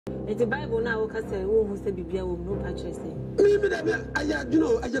The Bible now can say, who say Bibia will no patches. Maybe I you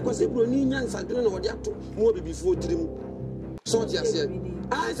know, I just was able to Ninians, I don't know what you have to more before dream. So, yes,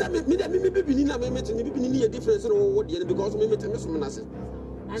 I said, maybe Nina may make a difference in what you because we met a mess.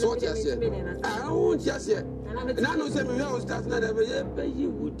 So, yes, I won't just yet. And I know some of you start not ever yet, but you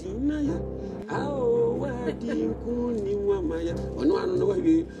would deny it. Oh, where do you go, Maya? Or no, I don't know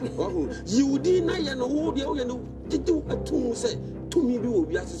you deny and all the other did do a tomb say. To me, do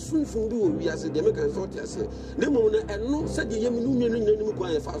we as soon from do we as a Democrat sort of say. The moment and no said the Yamin and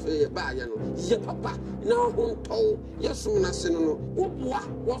Muquay Fafa Bayano. Ye papa, now home told, yes, soon as no.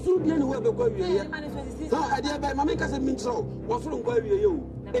 What would be anywhere because you are. I dear by my makers and minso, what from where you.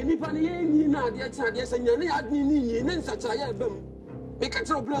 Anybody in Nadia, yes, and you had me in such a year. Make a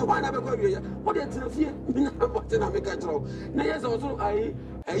trouble, one of a career. What is the fear? What I make a trouble. Now, yes, also I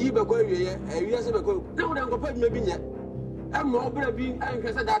even go here, a years ago. Now, I'm going to maybe yet. I'm more being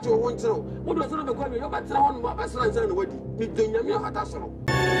anxious that you want to know. What was another question? But someone was answering what did you know at us?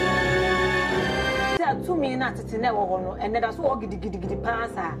 To me, not to never and let us walk the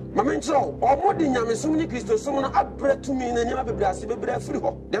pass. Mamma, so, or more than Yamisuni Christo, someone upbred to me and never be a free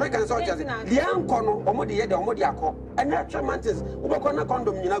hop. The American soldiers, the uncle, or more the or more the acco, and natural mantis, who are a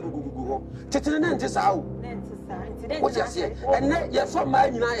condom in Agu. Tetanent is out. What you say? And yes, so my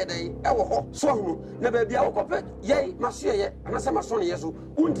day, our so never be our copet, yea, Monsieur, and as my son, yes,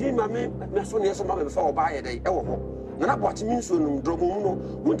 won't he, mammy, my son, yes, mamma, before by a day, our Nana what means soon, Dromuno,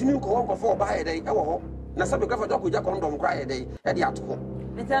 won't you call for by a day, our Nasabi Dog with your condom cry a day at the article.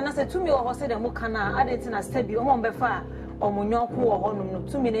 And then I said to me, or said, Mukana, I didn't step you on before. Or Munyoku or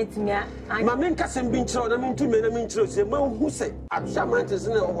 2 minutes in ya. My main cousin being told, I mean 2 minutes, a man who said, I'm Shamantis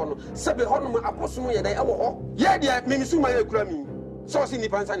in a honor, Sabi Honor, Apostle, yeah, dear, Minisuma Grammy. So, in the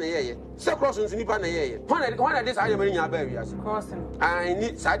Pansana, so crossings in the Panay. One of these I am in your barriers. Crossing. I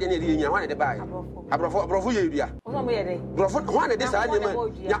need Saturday in your one at the buy. I prefer Brofuya. One of these I am,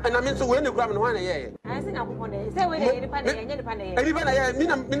 and I mean to win the Gram 1 a year. I think I'm upon it. Say, wait,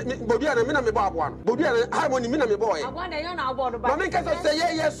 Bobiana, Minami Bob one. Bobiana, Harmony, Minami boy. I wonder you're not about my make us say,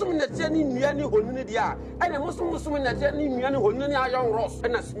 yes, soon that Jenny Miani Honidia, and a Muslim that Jenny Miani Honidia, young Ross,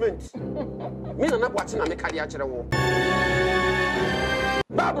 and a cement. Me not watching a Mecadiacha war.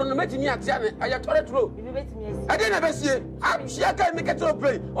 Barbara, no matter yet, I told it true. I didn't ever see it. I'm sure I can make a top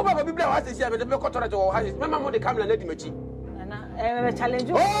play. Oh, Baba, I say, I'm the Cotter or has my mama, the camera, let me cheat. I challenge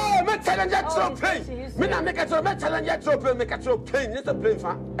you. Oh, make challenge that so play. Me not make a so much challenge that so play, make a so play, it's a play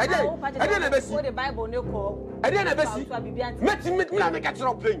for. I didn't ever see the Bible, no call. I didn't ever see. Make me make a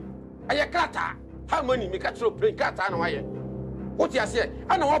so play. I a clatter. How many make a so play, clatter and wire? What you say?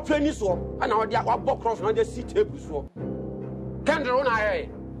 I know what play this one. I know what book cross on the seat table so. Candle on I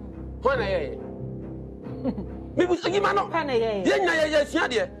one a maybe give man up. Yes,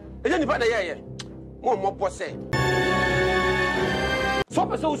 dear. And then the more posse.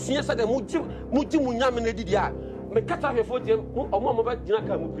 So serious that the Mujimunyam and the Dia. Me cut off your foot or more about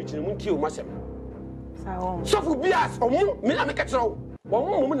Dinaka preaching and kill myself. So for Bias or me, I make a throw.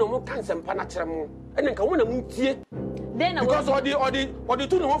 1 woman no more cancer and panacham, and then come on a moon. Then because or the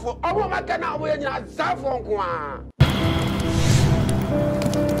 2 no for all my canal way in a Zafon.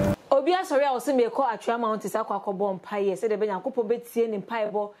 Obia sorry I was me call Atwea Mount is akwa bomb pie said the Benyakopo betie ni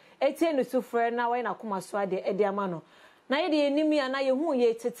mpaibo etie no sufre na we na koma so ade ede amano na ye de enimi ana ye hu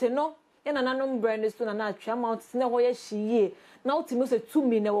ye tete no ye Nananom brand so na Atwea Mount ne ho ye hyiye na utimi so 2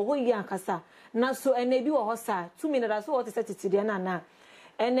 mi na wo ho yi ankasa na so ene bi wo ho sa 2 mi na so wo te tete de na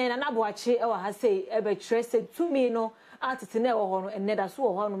ene na Boakye e wa ha sei e be tre se 2 mi no atete na wo ho no ene da so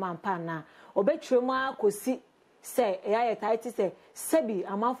wo ho no mampa na obetwe mu akosi say ya tight say sebi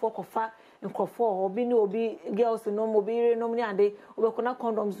amanfo kofa nkofo obi ni obi girls no mobile no ni ade obekona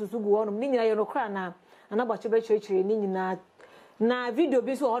condoms susu gu honum ni nyina ye no kra na Boakye be chirechire ni nyina na video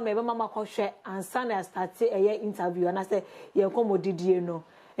bi so ho me mama kohwe ansa na start interview and say ye komodidie no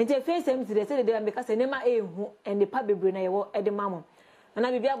enti Efie Nsem ti say dey make say nema ehu ene pa bebre na ye wo ede mamo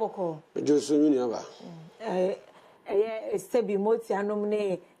na bibi aboko josu ni aba sebi moti anom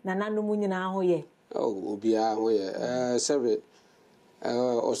ne Nananom nyina ho ye. Oh, Obia, where, Severed,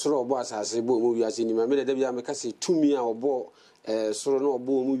 Osro Boss as a bow movie as in my minute, I say 2 me or bo, so no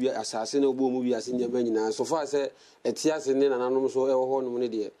bow movie assassin or bow movie as in your venue. So far, say, a tears and then Nananom so ever horn money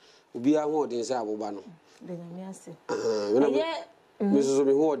dear. Obia more than Sabobano. Mrs.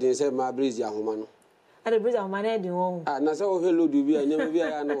 Obi didn't say my breeze, Yahomano. And the breeze of my head, you won't. And I saw hello, do be, I never be,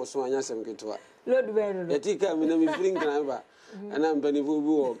 I know so I answer get to her. Lord, the tika, me never fling driver. And I'm Benny Vubu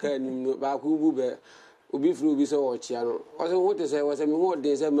or Can Bakubu Ubi flew be so chiano. Was what to say was a more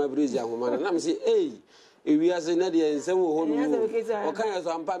days at my breeze, young woman. And I'm saying, hey, we are saying that the Nsem or kind of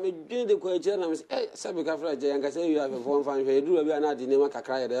some pammy did the question. Sabi Cafra, and I say you have a phone fan, you do a not in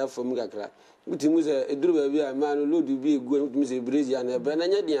Namaka there from Gakra. But him was a drew a man who would be good with Mrs. Brizzy and a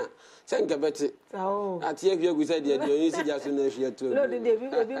Benania. Thank you, Betty. Oh, at here we said, you see just in the too. No, the baby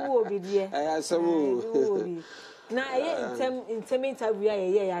will be dear. I have some. Now, in some interview,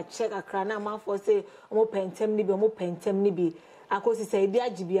 I check a crana man for say, more pentem nibi. Ako si say dia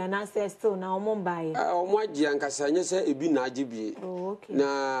jibi anase still na omombaye omwaji ankasa nye se ebi na jibi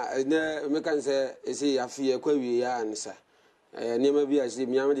na me kan se ese afie kwawie ya ansa nema bi ase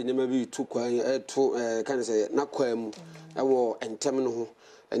miam de nema bi tu kwan to kan se na kwam ewo entem no ho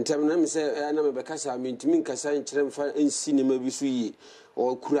entem na me se na me bekasa mentimi nkasa nkyerem fa ensi nema bi so yi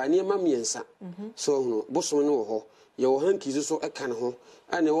o kurane ma miensa so no bosom no ho ye wo hanki so eka ho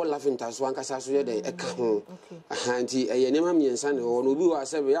ane wo lafinta so ankasa so ye de eka ho ahanti eye nema miensa ne ho no bi wa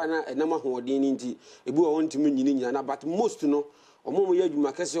sebe ya na enama hoodin ni nti ebi wo ntimi nyini nya na but most no omo ye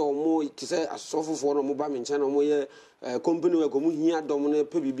adwuma kese omo ti se asofofo no mo ba mencha no mo ye company we ko mo hia dom no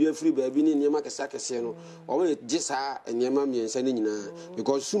pe bibia free ba bi ni nema kese no omo ye gisa enema miensa ne nyina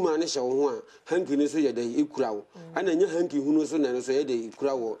because suma ne hye wo ho a hanki ne so ye de ekura wo ana nya hanki hu no so na no so ye de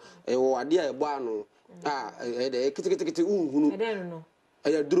ekura wo e wo ade a ebo ano de kitikiti unhunu no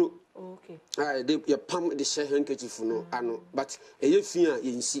aya duro okay de ya pam de she handkerchief no ano but eye fi a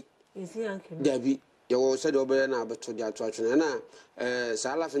yensi anke dabi ya wo se de obere na abeto de ato atwena na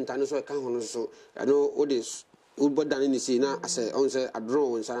sala fintane so ka hono so ano ode ubodan ni si na ase on se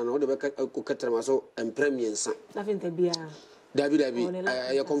adro won sana na ode be ko katrama so empremiensa la finta bia dabi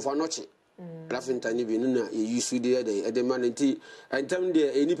ya konfa noche la fintane bi na ye yusu de de man nti entam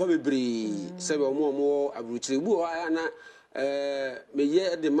de enipa bebre sebe omo abruchire bu o na me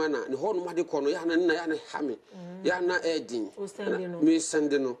ye de mana ne ho no ma de kono ya na hame ya na edin me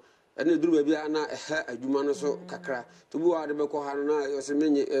sende no ene duru ba bia na adwuma no so kakra to bu wa de be ko ha no na yo se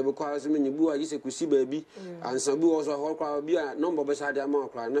menye be ko ha se menye bu wa yise kusi ba bi ansa bu wo so ho kwa bia number be sa de ama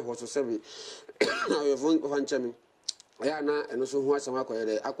kwa na ho so sebe na yo fon chami ya na eno so hu asama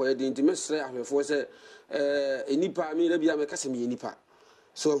akoye de nti mesre ahwefo se enipa mi le bia me kase mi enipa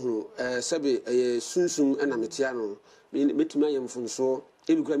so hu sebe sunsum na metia no metumi ayemfunso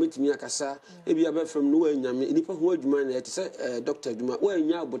ebi kura metumi akasa ebi abafam no wanyame enipa ho adwuma na ete se doctor adwuma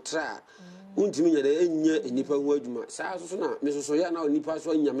wanya abotra untimi nya de enya enipa ho adwuma saa so na mesoso ya na enipa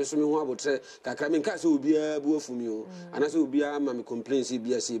so anyame so me ho abotra kakra me nka se obia bu afumi o ana se obia ma me complaints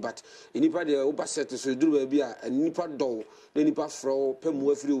bia se but enipa de oba set so duru ba bia enipa do na enipa fro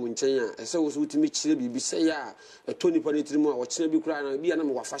pemu afiri wo nchen a ese wo so utimi kire bibi se ya eto nipa ne tirimu a wo kire bi kura na bia na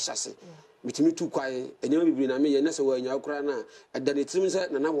me wafa hyase mitimi tu kwae enema bibiri na me ye na se wo anya kura na adane tirim se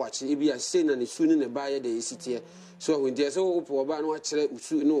na na wache bia se na ne su ne baaye de esitie so ho ntie se wo po ba na wa kire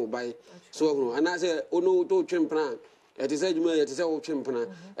usu ne wo baaye so ho ana se ono to twempna ete se djuma ete se wo twempna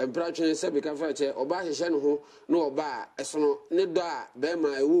empra twen se be ka fa che oba hehye no ho na oba esono ne do a be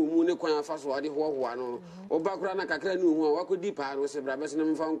ma ewo mu ne kwan afa so ade ho ano oba kura na kakra ne hu a wakodi pa no se bra be se ne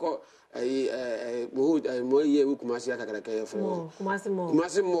mfa nko mo ye wu kumasi kakra ka ye fo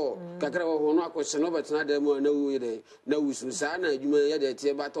kumasi mo kakra wo no akose no betena da mu na wu ye na wusu sa na djuma ye de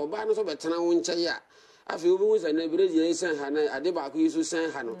tie ba to ba no so betena wo nche ya afi obo nsa na breji ye sen ha na ade ba ko yisu sen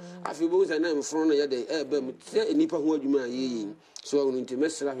ha no afi obo nsa na mfro no ye de ba mu tie nipa ho adwuma ye so onu nti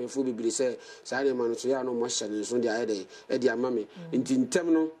mesra hwefo bibiri se sa ne ma no so ya no mo hye ne so de aye de e de amame nti ntem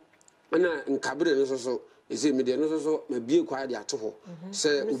no na nkabre no so ese me de no so ma bie kwa de ato ho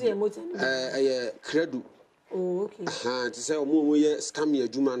se credo oh okay ti se omo ye scam ya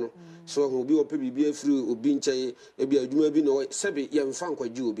adwuma no so ho bi ope bibia afiri obi nche e bi adwuma bi no sebe ye mfa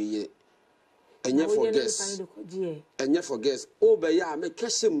nkwaji obi ye enya for guess o be ya me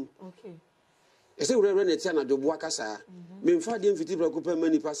kesem okay ese wure na tia na dobo akasa me mfa de mfiti bra ko pa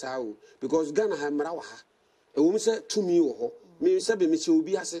mani pasa o because Ghana ha mra wa ha e wo mse tumi wo ho me sebe me che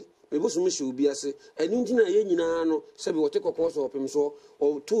obi ase me boso me che obi ase enu ntina ye nyina no sebe wote kokoso opem so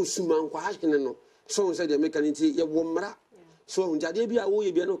o to suma nkwa ahene no so se de mekaniti ye wo mra so njade bia wo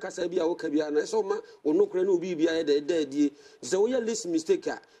ye bia no kasa bia wo ka bia na so ma ono kura na obi bia ye de die se wo ye list mistake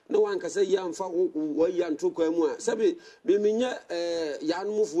a na wan kasa ya mfa wo ya ntokwa mu a sebe me menya ya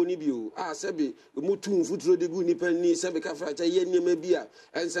no mufo ni bio a sebe mutu mfuturo de gu ni pani sebe ka fra cha ye niam bia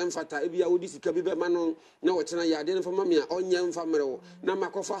ensem fata bia wo di sika bi be ma no na wo tena ya de no fama me a onye mfa mrewo na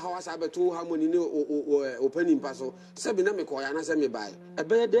makofa hawasa beto harmony ni o pani mpa so sebe na me ko ya na se me bai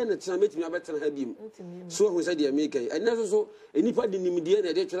ebe de na tena metimi abetena ha bim so ho se de me kai ena so enipa de nimdie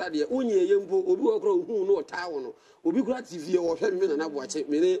na de twela de onye ye mpo obi wo kro hu no tawo no obi kura tv wo hwe me na boache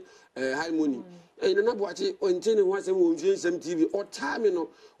me ne harmony na boache o ntene ho asem wo Efie Nsem tv o ta me no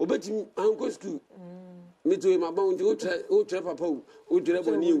obetimi anko school me to my bound o tre papa o tre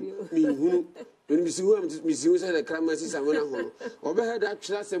boni mi hunu mi sihu say the crime sis amona ho obe head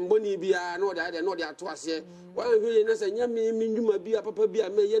atwa sem boni bia na no de ato ase wa hwe na say nyame mi nduma bia papa bia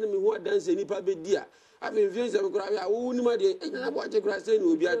me ye na mi ho dance nipa be dia abi Efie Nsem kura ya wo ni ma de na Boakye kura say na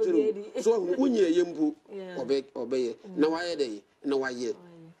obi atwero so unye ye mpo obe ye na wa ye de na wa ye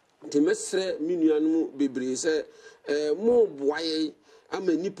nti mesre mi nuanum bebre say mo boaye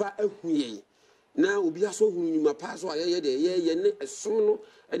ama nipa ahuye na obi aso hu nyuma pa so ayeye de ye ne esom no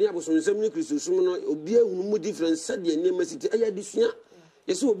ene abosonsem ne Kristo som no obi ahunu mu difference de ne masiti aya disua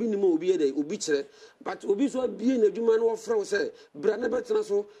yesi obi ni ma obi ye de obi kire but obi so abie na adwuma no wofra se bra na betena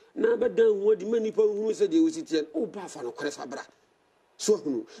so na bedan hu di manipa hu se de ositi o ba fa no kore fa bra so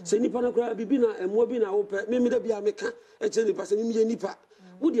hunu se nipa na kora bibi na emo bi na wo pe me da bia meka e che nipa se mi ye nipa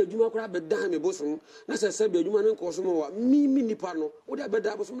wodi adwuma kora bedan me bosom na se be adwuma no nko so mo wa mi nipa no wodi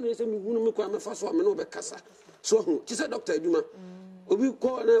abeda bosom na se mi hunu me kwa me fa so ame no be kasa so hu ti se doctor adwuma obi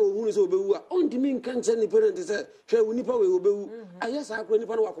ko na ohunu se obewu a on di mi nkan che ni parent se hwe wo nipa we obewu ayesa akro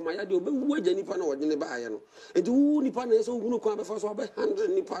nipa no wakoma ya de obewu agya nipa no wode ne ba aye no enti wu nipa na se ohunu kwa be fa so be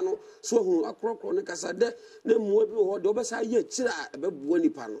 100 nipa no so hu akrokro ne kasa de na muo bi ho de obesa ye kira be buo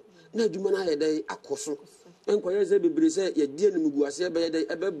nipa no na adwuma na ye de akoso enkoye ze bebre se ye die ne muguase be ye de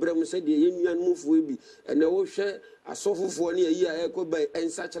ebe brem se de ye nuan mufuo bi ene wo hwe asofofo ne yi a ekọ ba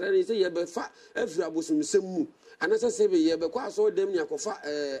ensa kire ne se ye be fa afira bosum sem mu anasa se be ye be kwa so dem ne akofa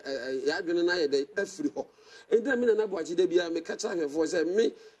ya adwene na ye de afiri ho enda mi na Boakye de bia me kacha hwefo se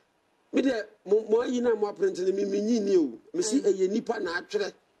me de mo yi na mo aprent ne mi nyini o me si eye nipa na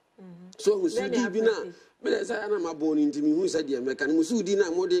atwere so hu si di bi na me le say na ma boni ntimi hu se de me kan mo su di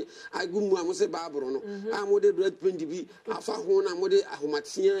na mo de agumu a mo se baabro no a mo de bread pendi bi afa ho na mo de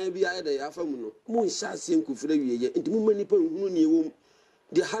ahomatea bi aye de afa mu no mo nsa se nkufira wieye ntimi mo nipa hu ne wo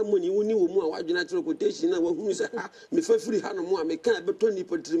the harmony woni wo mu a wadwena tro quotation na wa hu se ha me fa firi ha no mo a me kan be to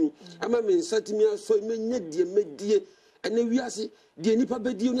nipa tirim ama me nsatimi aso me nya die medie ene wiase die nipa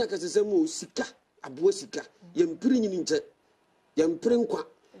bedie oni akasesem o sika abo sika ye mpiri nyini nche ye mpiri nkwa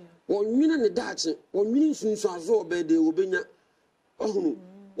wonwina ne daache wonwini nsunsu azo obede obenya ohunu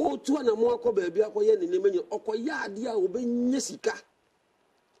wo tuwa na mo akọ baabi akọye ne nemenye okoye ade a obenya sika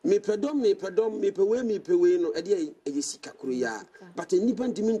me pedom mepewe no ede eye sika kuro ya but nipa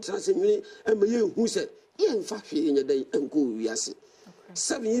ntimi ntrase nwini ema ye hu se ye mfa hwe nya dai enko wiase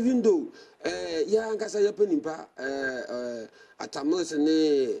 7 even though ya nkasa ya panimpa atamos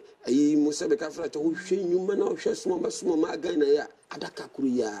ne ayi musebe ka fra to hwe nyuma na hwe somo ma gan na ya adaka kuro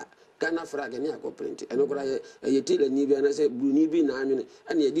ya kana fra ga ne akoprint eno kora ye tele ni bi na se bruni bi na anwene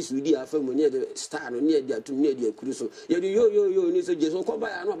ane ye di sudi afa mo ne de star no ne de atum ne de akuru so ye de yo ni so jeso ko ba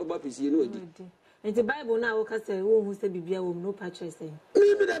ya no baba pisi no adi enti bible na wo ka se wo hu se bibia wo no patch say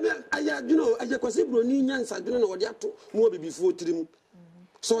mi da me aya dwuno aya kwase bruni nyansa dwuno na wo de ato mo bibifu otirim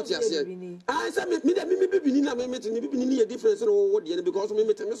so ti ase I say me da me bibini na me meti ni bibini ni ye difference no wo de because me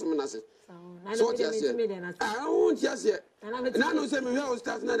meti me so me na se so ti ase won ti ase na no say me we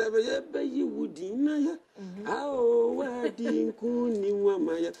start na da be yi wudi na ya wa di nkuni wa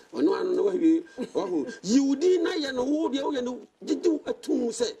maya ono anu no wa wi ohu yi wudi na ya no wo de wo ye no gidu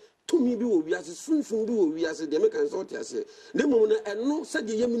atum se tumi bi wo wiase sunsun bi wo wiase de me kan so ti ase ne mo na eno se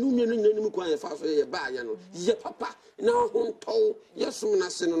de ye me nu mienu nyanim kwan ye fa so ye ba ya no ye papa na ho ntow ye sum na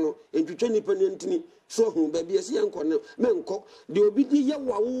se no entwetwe nipa ne ntini so hu ba bi ese ye nko ne me nko de obi di ye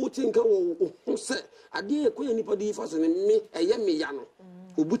wa wo tinka wo ho se ade ye ko ye nipa di fa so ne me eye me ya no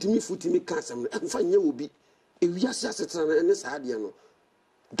obutimi futimi kasam no emfa nye obi e wiase asetena na ne sa ade no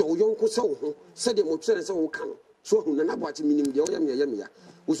do yonko se wo ho se de mo twere se wo ka no so hu na Boakye minim de wo ya me ya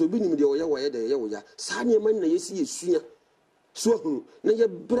usobi nim de oye waye de ye wo ya sa ne man na yesi yesua so hu na ye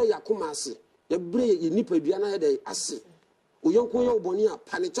bre yakoma ase ye bre ye nipa dua na ye de ase oyonko ye oboni a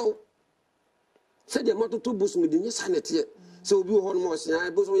panecho se de matoto bosum de nyesa nete se obi ho no mo se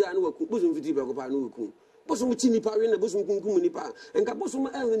ai bosum ya na waku bosum fiti be ko pa na waku bosum ti nipa we na bosum kunkum nipa enka bosum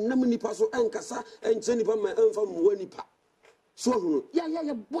nam nipa so enkasa enche nipa ma enfa muwa nipa so hu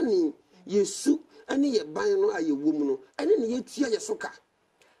ya boni yesu ani ye ban no aye wom no ene ne ye tua ye soka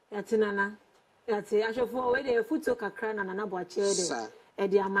yati nana yati ashofo we de futo kakra na Nana Boakye de e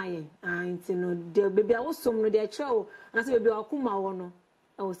de amaye nti no de bebi awosom no de chewo na se bebi akuma wo no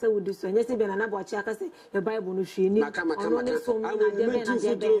I say would do so. Yes, be na Boakye aka say the Bible no hwe ni. Ono ne som na de be na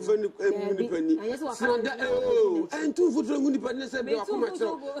de be. Yes, wa ka. Oh, and two foot nguni pa ne say be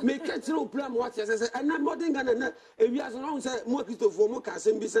akoma me ka tro plan what say and na modern Ghana na e wi aso no say mo Christopher mo ka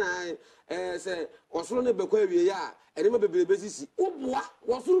sem bi say say osoro ne bekwa wie ya ene ma bebrebe sisi oboa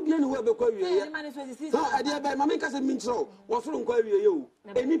wosoro bia ne wo bekwa wie ya ha ade ba ma me ka say minchro wosoro nkwa wie ye o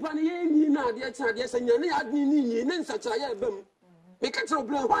enipa ne ye nyi na ade cha ade sanya ne adni ni nyi ne nsacha ya bam me ka tro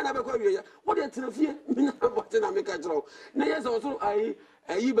plan wa na bekwa wie ya wo de tenafie me na bote na me ka tro na ye so osoro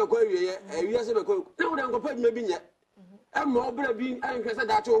ayi bekwa wie ya wi ase bekwa na wo de nkwa bi bi nye emma obra bi anhwe se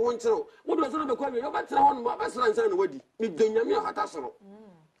da che wo nchro wo de osoro bekwa wie ya ba tena ho no ba sra nsa na wadi me donyame hata soro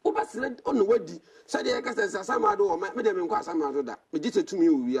Uba select on the wadi. Said the Casas Samado, Madame Quasamado, Medita to me,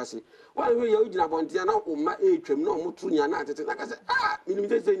 we are saying. While we are in a Bontiana or my age, no Mutunia, like I said,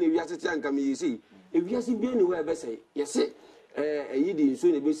 limited we are saying, come you see. If you see being where I say, yes, you didn't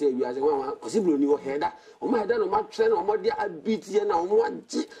soon be say we are one possible new header. Oh, my dad, my train or more dear, I beat you now,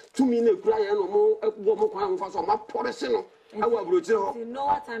 2 minutes cry and more woman for some portion. I will brutal. You know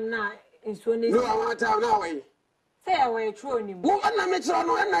what I'm not in Sony. No, I want to now. Say away true him. Wo na me tro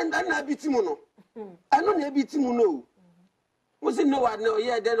no na bitimu no. Ano na bitimu no. Mo se no wa na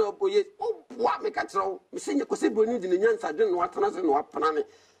ye de no boye. O boa me ka tro. Me se nye kose broni de nyansa de no atana se no apana ne.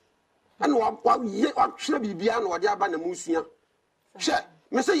 Ano wa ye wa hwe bibia no de aba na musua. Hwe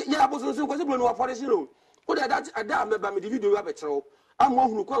me se ye aboso so kose broni wa fore se no. O de that ada me ba me de video wa be tro. Amo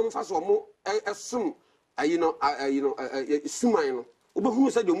hunu ko am fa so mo esum ayi no suman no.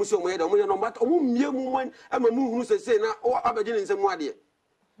 Ubehunu se de omusi omoye de omoye no mat omumie mu man ama mu hunu se na abaje ne nsem ade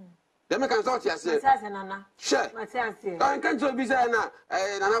de me kan so tia se Matias nana Matias kan so bi se na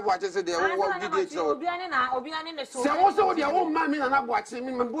Nana Boakye se de wo didi tro obiane ne so se wo so de wo ma mi Nana Boakye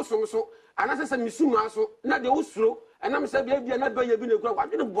mi bosom so ana se misuma so na de usuro enam se bia na ba ya bi na kura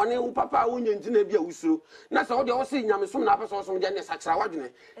wadwene bone wo papa wo nyantina bia usuro na se wo de wo se nyamesom na apaso so de ne sakra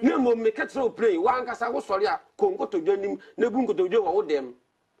wadwene na mo me ketre play wa ankasa wo sori a konkoto dwanim na bu nkoto dwa wo dem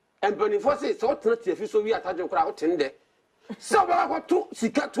empani for se so tena tiafi so wi atadwen kura wo tende se wo ba ko to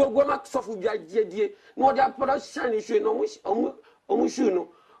sika to agoma sofo bia die na wo de apoda shine hwe no omu shu no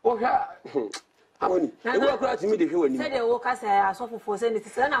wo hwa Amoni, e go akura timi de hwe wani. Say de wo ka say asofofo say ni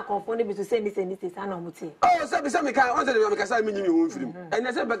say na konfo ne bi to say ni say na omuti. Oh, say me ka, on say me ka say me nyimi won firim.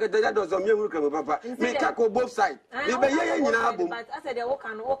 And say be ga do so me huru kan papa. Me ka ko both side. Me be ye nyina abom. But I say de wo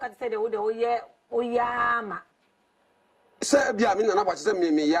kan wo ka say de wo ye oyama. Say bia me Nana Boakye say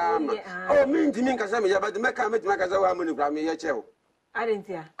me yama. Oh, me ntimi nka say me ya but me ka say wa amoni kura me ye chew.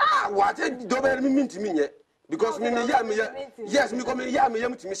 Adentia. What do be me ntimi nye. Because me yes me come me yam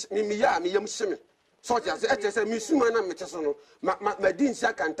ntimi me yam shime. So just say me suma na me teso no ma din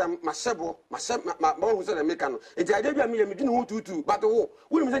sia kantam ma sebo ma hu se na me kan enti ade bia me yam din hu tutu but wo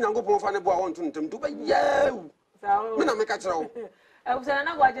me say Nyankopon fa ne bo a won to ntam do ba yew me na me ka kire wo e say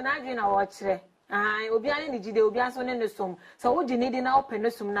na Boakye na adwen na wo kire obiane ni jide obiaso ne nesom so wo gine di na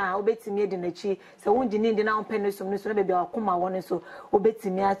openesom na obetimi edi nachi so wo gine di na openesom ne so na bebia akoma won so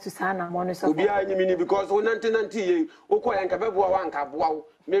obetimi atu sana mo ne so obia nyimi ni because wo nanti ye wo ko yanka beboa wa nka boa wo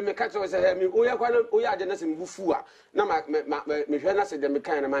me ka cho say me o ya kwa o ya ade na se mbufu a na me hwe na se de me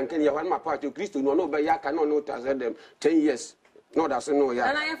kan na man kan ya wan ma part of Kristo no be ya ka no no ta se dem 10 years no da so no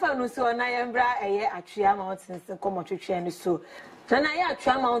ya na ya fa no so na ya mbra eye Atwea mountains komo twetwe ne so na ya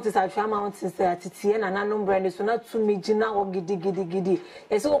Atwea mountains atitie Nananom brand so na tumi gina wo gidi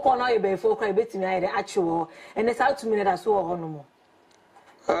ese wo ko na ye be fo kra betimi aye de achewo ene sa tumi ne da so wo hono mo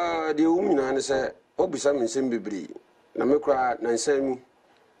de wo mina ne se obisa me nsem bebre na me kra na nsem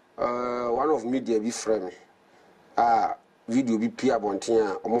one of media bi frame video bi pia bonten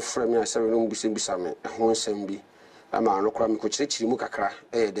a omo frame a sebe no bisa me ho nsem bi ama no kra me ko chiri mu kakra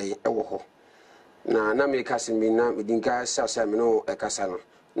de wo ho na me kase me na me dinka sasa me no kasa no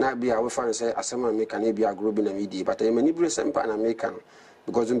na bia we fan say asema me kan bia agro bi na media but e mani bure sempa na me kan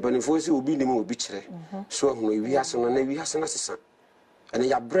because mpanifo si obi ni mo obi kire so ahunu wi ase no na wi ase na sesa ene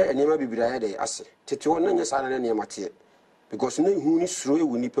ya bre enema bibira ya de ase tete won na nya sa na ne mate because na hu ni suro e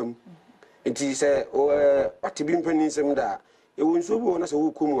woni pam enti se ati bi mpani nsem da e won so bi wona se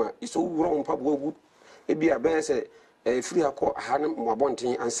wo komu a iso wuro mpa bo gu e bia be se free akọ ha na mo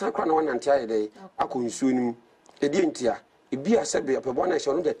abonten ansa kra na wonante aye de akọ nsuo nim e di entia e bia se be apebo na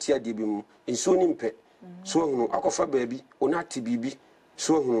hye no da tia de bi mu nsuo nim pe so hunu akọfa baabi ona ati bibi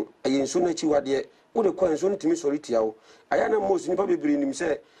so hunu aye nsuo na chi wade wo de kwa nsuo ntimi sori tia wo aya na mo sinipa bebiri nim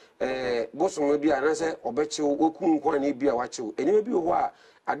se bosom bia na se obechew okun kwa na bia wachew enima bi ho a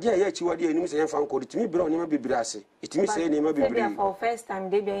ade a ya chi wade enim se yemfa nko timi bira onima bebiri ase etimi se enima bebiri for first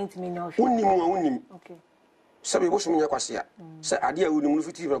time they be intimi no unim okay sabe wo so nya kwasia se ade a wuni mu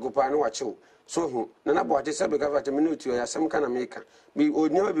fiti ba gopa na wache so hu na na boate sabe ka fata minute ya sam kana meka mi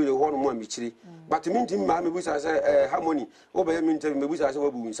onya bi le ho no mu amikiri but mintim ma me busa se harmony wo ba mintim me busa se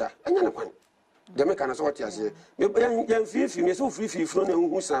wabu nsa anya na kwan de me kana so wote ase me yan fifi me so fifi fro na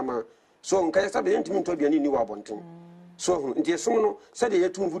hu sama so nka sabe yantim nto biani ni wa bonten so hu ntie som no se de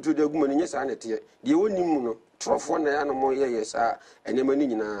yetum futu de aguma no nya sa na te de wonim mu no trofo na ya no mo ye sa enema ni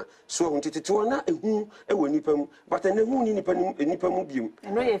nyina so hu titete wona ehu ewo nipa mu but na hu ni nipa mu biom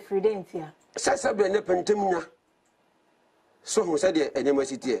eno ye freedentia sasa be ne pentem nya so hu se de enema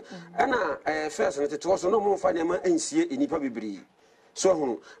sitie ana first no tete wo so no mo fa ne ma ansie enipa bibiri so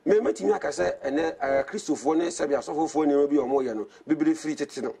hu me matimi akase ene kristofo ne sabe asofofo ne bi omo ye no bibiri free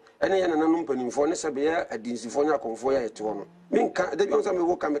tete no ene ye nananom panimfo ne sabe ya adinsifo nya konfo ya ete wo no minka de bi on sa me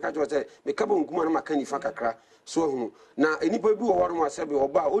wo ka me ka jo se me ka bo nkuma no makani fa kakra so hu na enipa bi wo horo ma sabe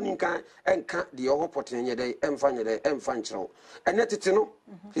oba oni nka enka de ho poten ye dai emfa nye dai emfa nkyerɛw ene tete no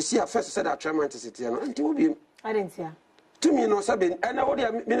esi a first said atreman tete no anti wo bi adentia tumi no sabe ena wo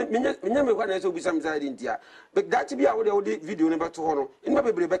de menya me kwa na so bisam za adentia but that bi a wo de video ne beto ho no ina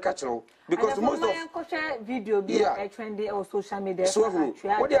bebre be ka kyerɛw because most of video bi a trendy on social media so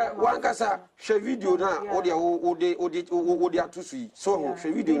wo de wan kasa share video na wo de atusu so ho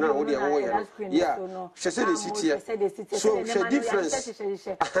share video na wo de wo ye yeah share say the city so share difference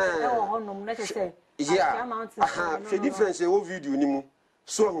yeah share difference wo video ni mu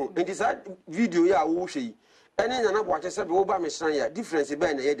so ho and this video ya wo share ene nyana boache sebe wo ba me hran ya difference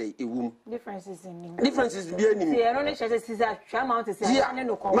be na ye dey ewum differences bi anim see eno ne chese siza atwa mount se ane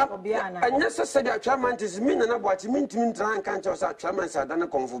no konfo bia na anya sese de atwa mount is mi nyana boache mi ntimi ntran kan che sa atwa mount sa da na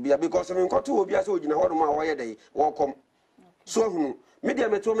konfo bia because me nkoto obi ase ogina ho no ma wo ye dey wo kom so hunu media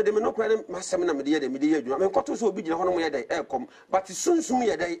meto me de me no kwa ne masem na me de ye dey me de ye adwuma me nkoto so obi gina ho no mo ye dey e kom but sunsum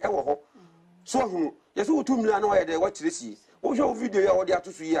ye dey e wo ho so hunu ye so wotu mila na wo ye dey wo kiresi wo show video ya wo de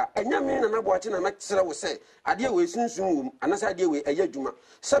atoso yi a enya me na na boache na makira wo se ade we sunsun wom anasa ade we eya adwuma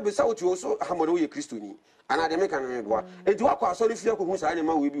sabe sa wo ti wo so hamore wo ye kristoni ana de me kan me doa enti wa kwa asori fia ko hu sa ne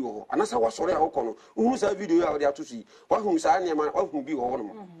ma we bi wo ho anasa wo sori a wo kono hu sa video ya wo de atoso yi wa hu sa ne ma wa hu bi wo ho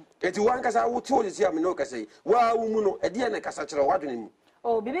no enti wa nkasa wo ti wo de sia me no kasa yi wa wo mu no ede na kasa kire wa dwene mu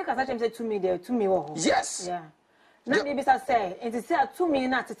oh bibi kasa chem se to me there to me wo ho yes yeah na bibi sa say enti se to me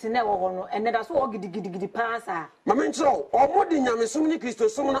na tete na wo ho no ene da so wo gidigidi pass a mama nchiro omodi nyamesom ni kristo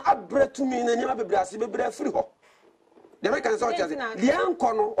som na abre to me na nyama bebre ase bebre afiri ho de me kan so chaze de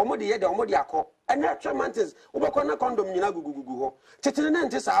anko no omodi ye de omodi akọ ene atremantes ubekọ na condom nyina gugugugu ho tete na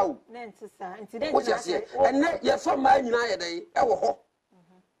nte sa wo na nte sa incident na se ene ye fa ma nyina ye de e wo ho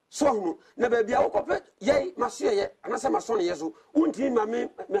so hunu na ba bia wo kope ye maso ye anasa maso ne ye so untimi ma me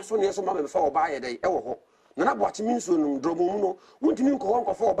so ne ye so ma me fa oba ye de e wo ho na boache mi nso num dromo mu no untimi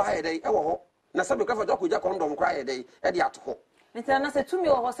nko fa oba ye de e wo ho na sabe ka fa to koja condom kra ye de e de ato ho nti na se tumi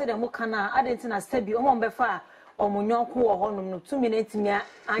wo ho se de mu kana adenti na sabi o mo be fa omunyonko wo ho num no tumi na timia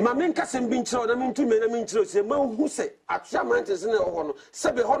ma men kasem bi nkyerɛ na men tumi na men nkyerɛ se ma hu se atwa mantes na wo ho no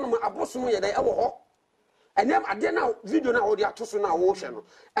sabe ho num abosom ye de e wo ho enem ade na video na wo de ato so na wo hwɛ no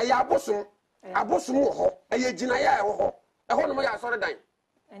e ya abosom wo ho e ya gina ya e wo ho e ho num ya asɔre dan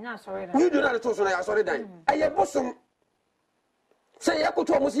enya asɔre dan video na to so na ya asɔre dan e ya bosom se ya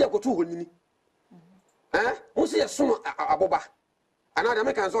koto mo se ya koto ho nini mo se ya som aboba ana da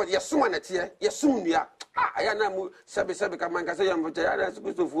me kan so ya som na tie ya som nua aya na mu sabe ka man ka se ya mfata ya na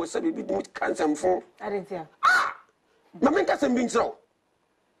so fo sabe bi mu kansam fo adentia ma men ka se bi nkyerɛ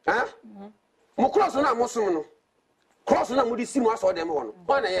mo cross na mo som no cross na mo di si mo aso dem ho no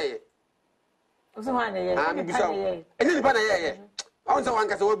ho na ye oso ho na ye mi bisa eni ni pa na ye on sa wan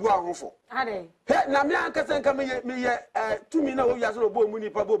ka se wo bu ahofo ade he na me an ka se nka me ye tumi na wo ya so bo mu ni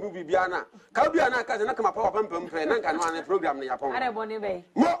pa bo mu bibia na ka bia na ka se na kama pa pam na nka no an program na ya pon ade boni be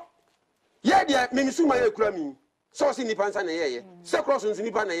mo ye dia me misu ma ye kura mi so si ni pa nsa na ye se cross nsu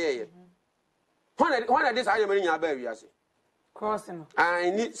ni pa na ye ho na de sa ya mari nya ba wi ase cross no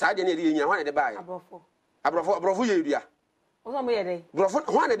ni sa de na de nya ho na de ba ye abrofo ye dua ozo mo ye de brofo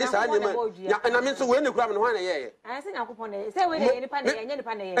ho na de sa nya ma na me so we ne kura mi no ho na ye se nyakopon na se we de ni pa na ye nya ni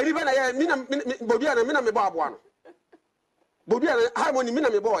pa na ye ni pa na ye mi na bobia na mi na me bo aboa no bobia na harmony mi na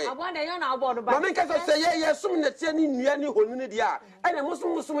me bo ye aboa de yo na aboa do ba ma me ka so se ye som na tie ni nua ni honunu dia ene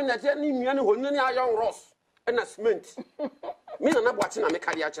musom na tie ni nua ni honunu ni ayon ross ena cement mi na boache na me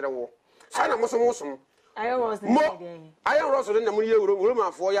ka dia kire wo sa na musom ayon ross na mu ye wuro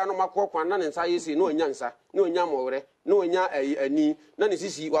mafo ya no makokwan na ne nsa yesi na onya nsa na onya mowre na onya ani na ne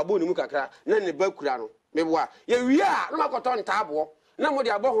sisi wabo ne mu kakra na ne bakura no meboa ye wi a na makoto ntaabo na mo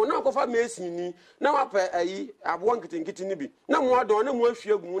de abo ho na akofa mesini na wapa abo nkitinkiti ni bi na mo adon na mo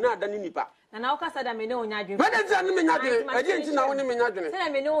ahwie agu na ada ne nipa na na okasa da me ne onya adwene but then me nya adwene e dey nti na woni me nya adwene say na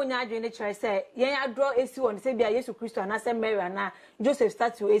me ne onya adwene kire say yen adro esi won say bia Yesu Kristo na say Mary na Joseph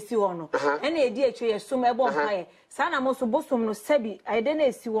statue esi won no ena edi eche yesum ebo mpae sa na mo so bosom no sabi aide na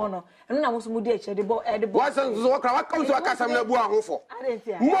esi won no eno na mo so mudi eche de bo wa san so kra wa kam so akasam na bu ahofo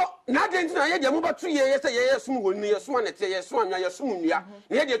mo na dey nti na ye de mo batu ye say ye yesum woni yesum anete yesum anwa yesum nnua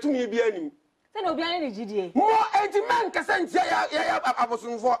na ye de tumi bi anim say no bia ni gidie mo enti man kasa ntia ya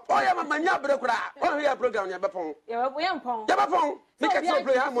abosomfo o ya mama nya bre kra o ya program ya bepon ya mpon ya bepon me ka tell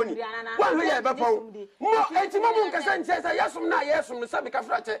play harmony wa ho ya bepon mo enti mo kasa ntia say yesum na yesum sabi ka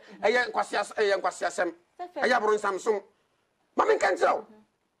frache eye nkwase asem eye abron samsum mama kan tell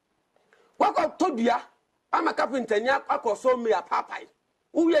wa ko todua ama kapintanya akoso me apapai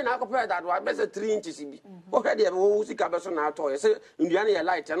uye na akopɛ that wa be say 3 inches bi o hwɛ de wo sika be so na atɔ ye say ndua na ye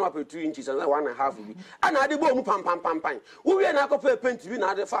light na apɛ 2 inches and 1.5 bi ana ade bo mu pam uye na akopɛ paint bi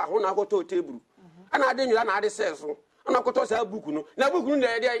na ade fa ho na akɔtɔ table ana ade nwura na ade sell so ana akɔtɔ sa book no na book no na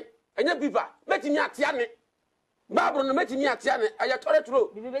ye enya biba metimi atia ne Bible no metimi atia ne aya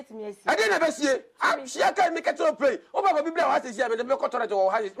tɔretro bibi betimi asi ade na be sie ahia ka me ketro pray o baba biblia wa se sia me de be kɔtɔrete wo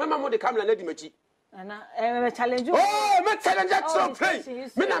ha mama mo de camera na di machi ana me challenge oh me challenge at play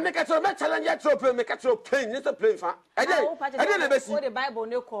me na make it me challenge at play make it play ni so play fa ade na be si o the Bible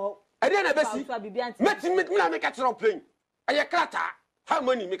ne ko ade na be si me na make it play aye krata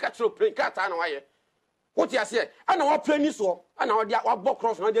harmony make it play krata na waye what you say ana wa play ni so ana wa dia wa box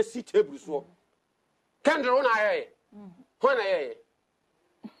cross na dia sit table so candle na aye ho na aye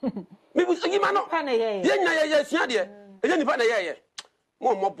me bu yi ma no ye nya ye sua de ye ni pa na ye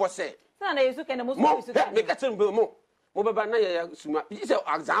mo boss na Yesu kene mo so me ka tell mo baba na ye suma yi se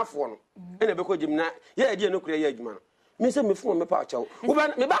examfo no e na be ko jim na ye ade no kura ye adwuma no me se me fun me pa achawo wo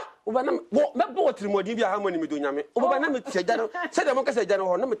ba na me bo trimodi bi a ha mo ni me do nyame wo ba na me tiaja no se de mo ka se ja no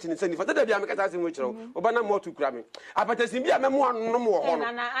ho na me tini sani fa da bi a me ka ta se mo kiro wo ba na mo to kura me apatasin bi a me mo no mo ho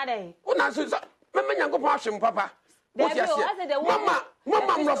no na ade wo na so me nyankopon ahwem papa wo ti ase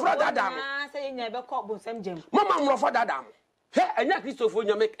mama mrofra dada mo se nya be ko bonsam jem mama mrofra dada mo he anya Christopher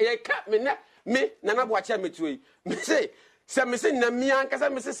nyame ye ka me nana Boakye metuoi me se na mi ankasa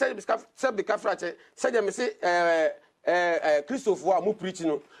me se be ka frache se de me se Christopher a mu preach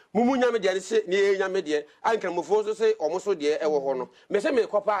no mu nyame de se ne ye nyame de anka mo fo so se o mo so de e wo ho no me se me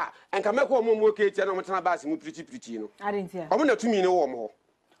kopa anka me ko mo ke tia no mo tena baasi mu preach no adentia o mo na tumi ne wo mo ho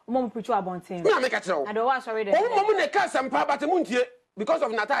o mo preach abonten me ka tira wo ado wa sorry de o mo ne ka sampa bate mu ntie because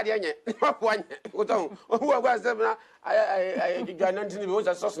of natade anye wanye oton owo gwa se na I Nananom was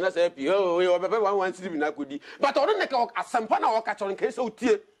a sauce na say pi oh we be 1 sleep na kodi but ono ne ka asampa na wo ka chon ke so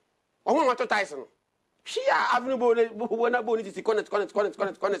tie o ho wato Tyson hia avnu bo na bo ni ti connect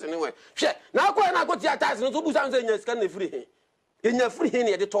anyway hwe na ko na ko ti Tyson so bu sam say nya scan na free he enya free he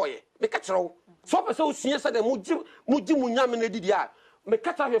ne de toye me ka chero so pe so sua sa de mu ji mu nyame na didi a me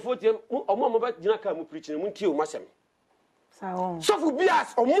ka ta hwefo tie o mo ba gina ka mu preach mu tie o masem so fu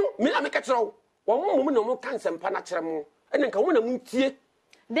bias o mu me na me ka chero wo mo na mo cancer mpa na kire mo ene nka wo na mu tie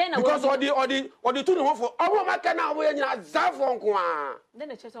because odi tu ne ho fo o mo maka na wo nyina zafo nko a den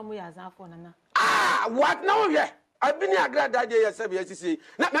na cheso mo ya zafo na what na wo hwe abini agrada de ya sabe ya sisi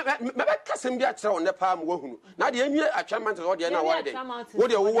na me ka sem bia kire on ne pa mo hunu na de anwie atwamant so de na wo de wo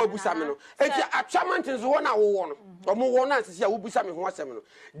de wo abusa me no enti atwamant so wo na wo no o mo wo na sisi a wo busa me ho asem no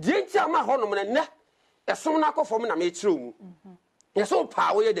de ntia ma ho no me ne esom na akofo me na me kire mu yeso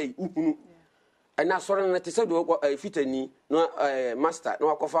pa wo ye de uhunu na soro na te se do fitani no master no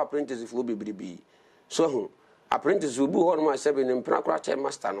akofa apprentice fu bebribi so hu apprentice obi ho no ma sebe ne mpra kra che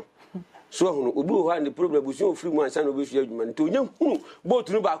master no so hu obi ho and problem bu so free mu ansa no be su adwuma nto nya hu boat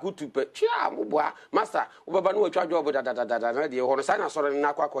no ba ko tupe twa moboa master wo baba no atwa job da na de ho no sa na soro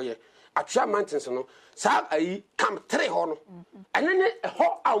na akwakoye atwa mountains no sa ayi kam 3 ho no anene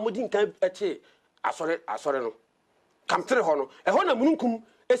ho a omodi nkan ache asore no kam 3 ho no ho na mununkum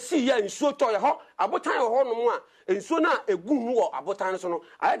esi ya nsuo to ye ho abotan ye ho no mu a nsuo na egu mu wo abotan so no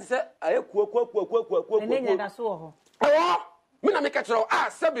aye se aye kuo enya da so ho me na me ka kire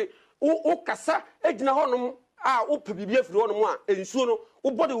sebe o kasa egina ho no a o pe bibia firi ho no mu a nsuo no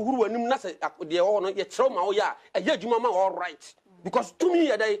o body huru anim na se de ho no ye kire ma wo ya eye adwuma ma all right because to me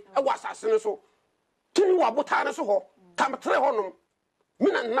ye dai e was asene so tuni wo abotan so ho kam 3 ho no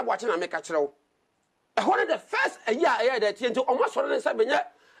me na Boakye na me ka kire wo ho the first year that tie nti o mo soro ne sa benya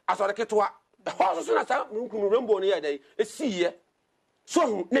asore ketwa ho so na sa nkunu rainbow ne ya dai esiye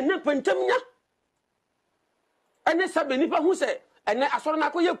so ne pantam nya ene sa beni pa hu se ene asore na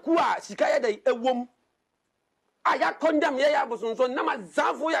koye ku a sika ya dai ewom aya condemn ya ya bosonso na ma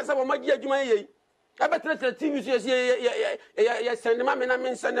zanfo ya sa ma gi adwuma ye I better TV ye send ma me na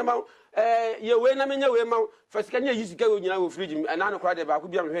me send ma ye we na me nya we ma first kan ye use ka we nyina wo fridge and na no kra de ba ko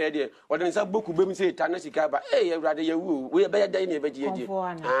bia me hwe de o de nsa boku bem se ta na sika ba ye urade ye wu we be dan na be je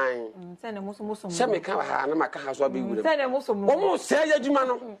ai send muso se me ka ha na maka ha so be wu send muso o mo se ye adwuma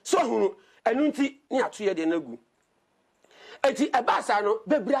no so hunu enu nti ni ato ye de na gu eti e ba sa no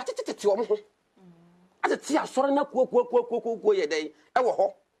bebre atetete o mo ho atete asore na ko ye dai e wo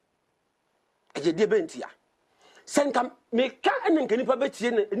ho eje de bentia senka meka enenka nipa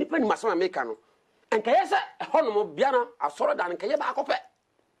betie ne nipa ni masama meka no enka yesa honom bia na asoro dan enka ye ba akopɛ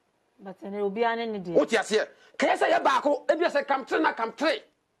but ne obi ane ne de o ti ase ka yesa ye ba ako e bia se kamtre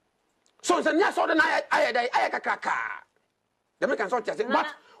so nse nya asoro na ayedai ayakakaka de meka so ti ase but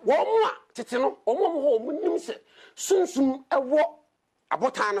wo mu a tete no wo mu ho mu nim se sunsum ewo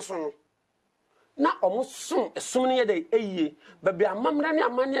abotan no so no na omusum esum ne yedai eyiye babi amamra ne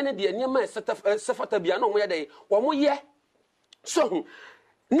amane ne de niam sefata bia na omo yedai wo mo ye so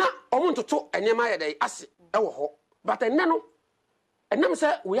na omo ntoto enema yedai ase ewo ho but enne no enam se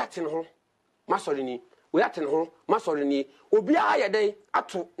wo yate ne ho masori ni wo yate ne ho masori ni obi a yedai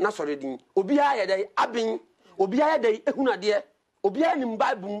ato na sori din obi a yedai abin obi a yedai ehunade obi a nim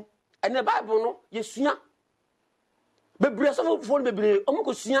bible ene bible no yesua bebre so fo bebre omo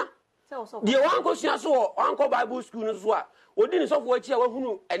ko sua die wan ko sua so wan ko bible school no so a odi ni so fo achi a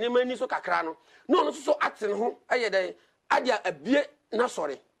wahunu enema ni so kakra no no no so ate ne ho ayedai adia abie na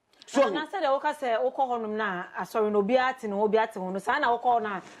sori so na say de wo ka say wo ko honum na asori no obi ate ne ho obi ate ho no sa na wo ko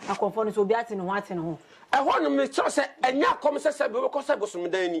na akonfo no so obi ate ne ho ate ne ho e honum me cho say enya kom say be ko say bosom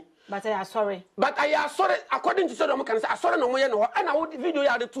dan ni but I sorry according to so dem kan say asori no mo ye ne ho ana wo video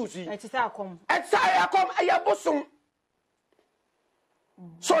ya de tu si e ti say akom e say akom e bosom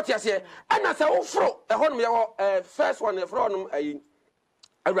so ti ase ana say wo fro e honum ye wo first one e fro honum ayi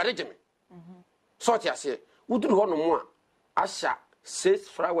awurade geme so ti ase wo duru honum a asha 6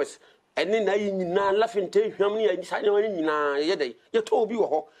 flowers eni na nyina lafinte hwam ne ya sane wani nyina ye dai ye to obi wo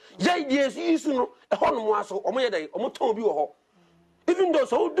ho ye yesu no e honum aso omo ye dai omo to obi wo ho even though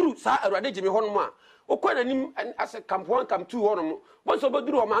so duru sa awurade geme honum a okwa nanim ase camp 1 camp 2 honum bo so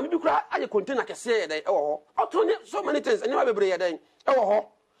boduru o ma me bi kura aye container kese ye dai e wo ho oto ne so many things eni ma bebre ye dai e wo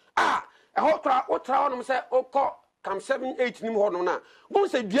ho e ho tra o tra honum se okọ camp 7 8 nim honum na bo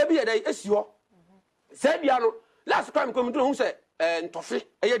se bia bi ye dai esi ho se bia no last time ko mduru hu se ntofe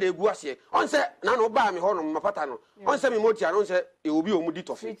eye de egu ase on se na no ba me honum mapata no on se me motia no se e obi o mu di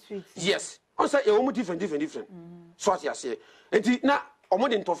tofe yes on se e o mu different so ase enti na omo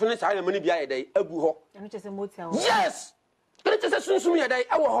de ntofe ne sa ya mani bia ye dai agu ho eno chese motia ho yes kele chese sunsum ye dai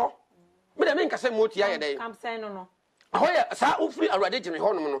ewo ho me de me nka se motia ye dai camp sign no ahoya sa ofri awurade gene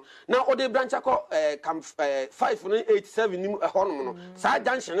honum no na ode branch akọ camp 587 nim honum no sa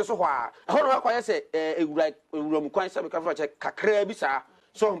junction so ho a honum akọ se ewuram kwan se be ka fa che kakra bi sa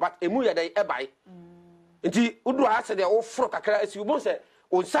so but emu ye dai ebai nti udu ha se de wo fro kakra asi wo se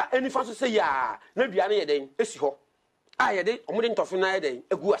o sa enifa so se ya na duane ye dai esi ho a ye dai omode ntofe na ye dai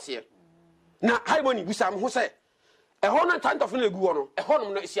egu ase na harmony busam ho se e ho na tantofe na egu ho no e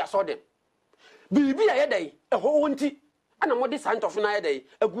honum no esi aso dem bibi ya yedai e ho wonti ana mo de santof na yedai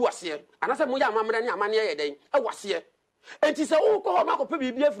agu ase anase mo ya amamre ne amane yedai e wase enti se wo ko ma ko pe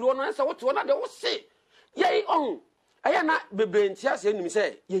bibi afiri wo no se wo to na de wo se ye on aya na bebre nti ase nim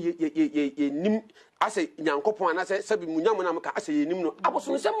se ye nim ase nyankopon anase se bi munyam na mka ase ye nim no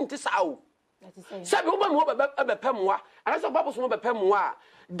aboso se mti sao se bi wo ba mo be pemwa anase babo so mo be pemwa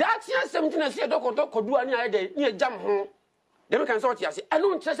that ya se mti na se dokoto kodu ani yedai ne jam ho dem kan so ti ase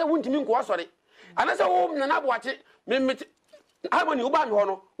enu nti se wontimi nko asore anase wo nana boache memete harmony wo ba me ho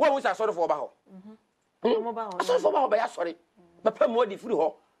no wo wo sa sori fo ba ho mo ba ho sori fo ba ho ba ya sori ba pa mo di free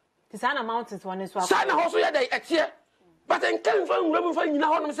ho ti sana mountains one so sana ho so ye dai etie but en kan fa nwura mu fa nyina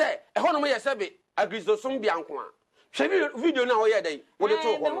ho no se e ho no ye sebe agrizo som bia nko a hwe video na ho ye dai wo de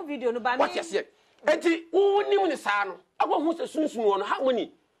to ho no video no ba me what yes enti wo nim ni sa no agwa hu se sunsun wo no harmony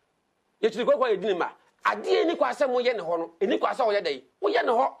ye chiri kwa ye dini ma ade ni kwa se mo ye ne ho no eni kwa se wo ye dai wo ye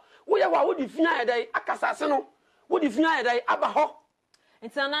ne ho wo ye wa wo di fia ye dai akasase no wo di fia ye dai aba ho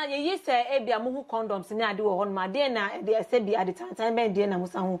ntana ye yise e bia mo hu condoms ni ade wo ho no ma de na de ese bi ade tantan ben de na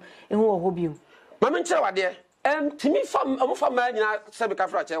musa hu ehu wo ho biu ma me nkyere wade timi fam amufa ma nyina sebe ka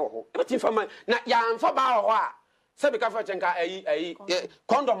fra che wo ho e timi fam na ya mfa ba ho a sebe ka fra che nka ayi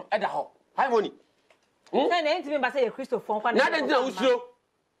condom eda ho harmony na na ntimi ba se ye Christopher kwa na de na usuro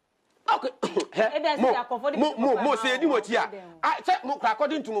okay mo say di moti a say mo kra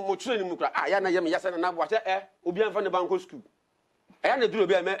according to mo training mo kra ya na yem yase na bo say obi anfa ne banko school ya na duro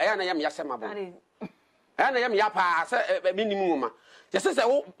bi ya na yem yase mabo na yam ya pa se minimum ma je se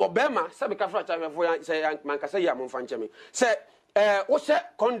obema se be ka fra cha fo se man ka se ya mo fa ncheme se wo se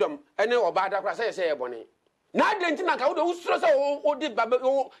condom ene obada kra se ye bone na adenti na ka wo do usuro se wo di baba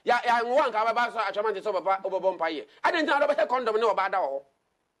ya nwa nka baba so atwama nte so baba obobom paye adenti na do be se condom ne obada wo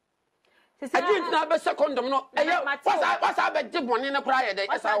adenti na be se condom no wasa be di bone ne kra ye dey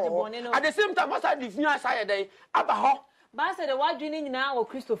esa wo at the same time wasa di fia asa ye dey aba ho ba se de wadwini nyina wo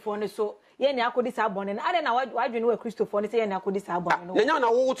Christopher ne so ye ne akodi sa bone ne ade na wadwini wo Christopher ne se ye ne akodi sa bone no nya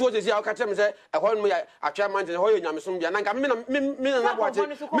na wo to sesi aka tem se ehon mu ya atwa man ho ye nyamesom bia na nka me na boache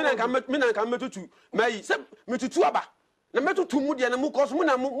me na nka metutu mai se metutu aba na metutu mu de na mu cause mu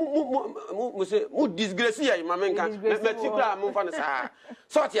na mu se mu disgrace ya ma menka metikura mu fa ne sa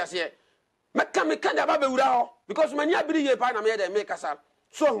so ti ase me kan da ba be wura ho because mani abiri ye pa na me de me kasa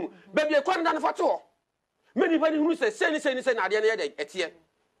so hu baby e kwanda na fato many bani hunu se se na ade na ye de etie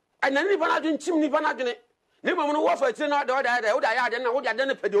ana ni bana dun tim ni bana dune ne mamu no wo fa tire na da wo da ya ade na wo da ade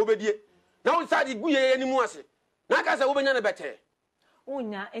na pede obedie na wo sadi guye ni mu ase na ka se wo benya na bete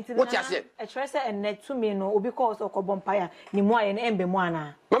unya entina e trese enetu me no obi cause okobompa ni mu aye na embe mu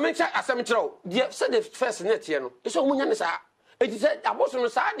ana mama ncha asem kire de se the first net ye no so munya ne sa eti se abosom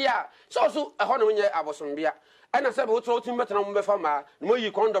sa de a so eho no nye abosom bia ana se be wo tro tin betena mo be fa ma mo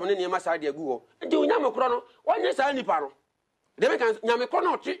yi condom ne niema sa de agu ho ndi unya me kro no wonye sa nipa no de be kan nya me kro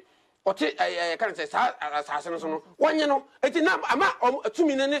no oti kan se sa asase no so no wonye no eti na ama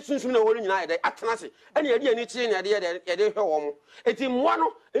tumi ne sunsum na ho nyina ye de atena se ana ye de ani tie ne ye de hwe wo mo eti mo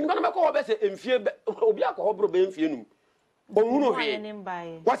no nipa no be ko be se emfie obi akọ bro be emfie num ohunu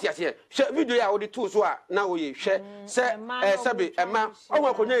he what you say video ya odi to so a na oye hwe se sebe ema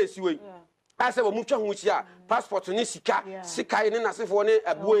onwa konya esiwe ase bo mutwa hu chia passport ni sika ne nasefo ne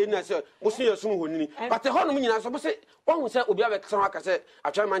abuo na se musu yesum honini but ho no nyina so bo se won se obi abeksan aka se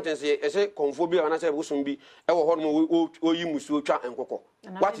atwa mantense ese konfo bi na se busum bi e wo ho no oyi musu otwa enkokọ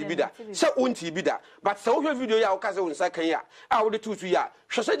what be that se onti bi da but se wo hwe video ya wo ka se wonsa kan ya a wo de tutu ya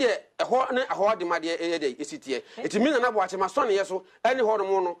hwe se de ho ne ho de made ye de esitie etimi na bo ache ma so ne yeso eni ho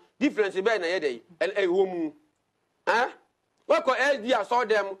no no difference be na ye de e wo mu wako LD saw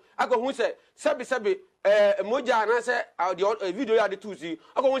them ako hu se sebi moja na se audio video ya de tusi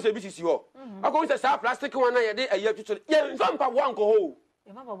ako hu se bisisi ho ako hu se sa plastic one na ye de ayi tutu ye mfa wanko ho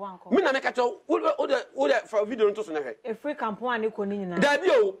e mfa wanko mi na me ka to wo de for video nto so na hwe e free campaign ko ni nyina da bi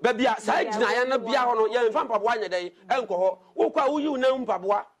o ba bia sa gina ya na bia ho no ye mfa mpaboa nya de enko ho wo kwa wo yi na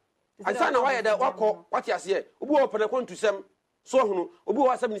mpaboa ansa na wa ye de wako wati ase obi wo pene kwantusem so hunu obi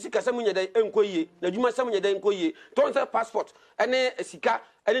wa asem ni sika sem nya de enkoyie na djuma sem nya de enkoyie ton se passport ene sika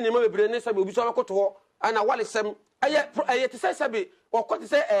ene ne ma bebre ne sabe obi so akoto ho ana wale sem aye te se sabe okote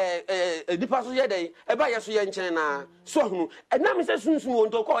se dipa so ye de e ba ye so ye nchen na so hunu na me se sunsun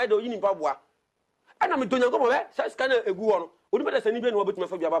won to ko e do yini paboa ana me donya ko be se sika na egu ho no odi be de se ni be no obetuma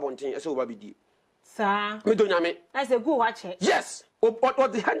fa bia ba bonten e se oba bidie sa me donya me na se gu wa che yes o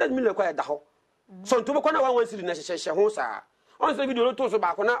the 100 million ko e da ho so nto be ko na 1 cedi na hye ho sa on se video to so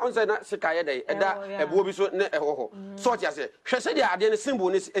ba ko na on se na sika ye dey eda ebuo bi so ne ehoho so ti ase hwese de ade ne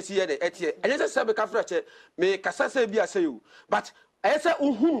symbol ne esi ye dey etie enye se se be ka fra che me kasa se bi ase you but ese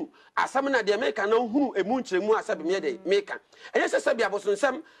uhunu asam na de me ka na uhunu emu nkyeremu asabe me dey me ka enye se bi aboso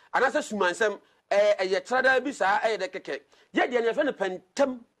nsem ana se sumansem eye trada bi sa eye de keke ye de ne fe ne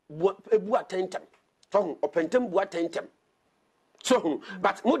pentam ebu atentem so opentem bu atentem so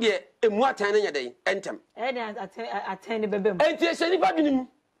but mo de emu atan nya dey entem atan bebem enti ese ni ba binim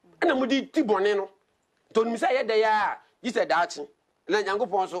na mo di tibone no to nim say ye dey ya yi se daachi na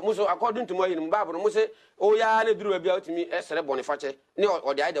nyankopon so mo so according to mo yin Bible mo se o ya na duru bia otimi esere bone fache ne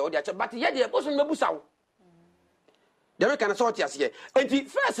o de aide o de ache but ye de boso mebusawo de me kana so ti ase enti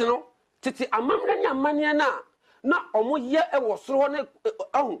first no titi amamna nya amane na omo ye e wo soro ne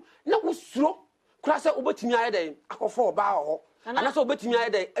ahun na wo suro kura se obetimi aye dey akofo oba ho ana so obetimi aye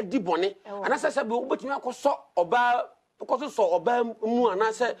dey adi bone ana se be obetimi akoso oba so oba mu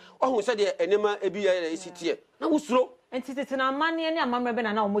ana se ohun se de enema ebi ye sitie na wo suro enti tete na amane ne amamre be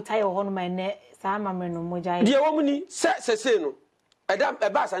na omotaye ho no ma ne sa amamre no mojaye de wo mu ni se no eda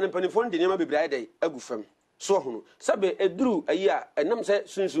eba sa ne panifo de enema bebre aye dey agu fam so hunu se be eduru ayi a enam se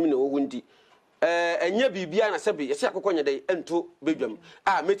sunsum ne wo wundi enya bibia na sebe yesi akokọ nya dey ento bedwam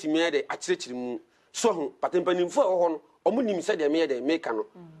a metimi ya dey akirechiri mu so hu patempanimfo ho no omunim se de me dey meka no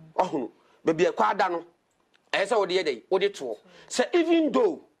ohunu bebia kwa ada no ese wo de dey wo de to se even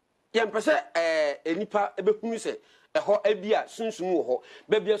though yempese enipa ebehunu se eho abia sunsum wo ho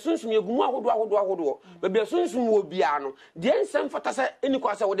bebia sunsum yegumu ahodo bebia sunsum wo bia no de ensem fata se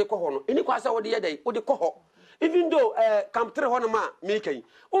enikwa se wo de kọ ho no enikwa se wo de dey wo de kọ ho even though camp 3 hono ma making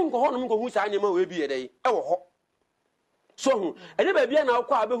unko hono mko hu sa anyema we bi yedai e wo ho so ene ba bia na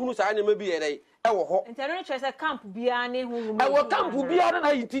akwa abehunu sa anyema bi yedai e wo ho ntero ni chese camp bia ne hu e wo camp bia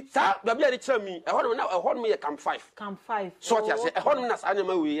na yiti sa ba bia de kira mi e hono na e hono me camp 5 so tia se e hono na sa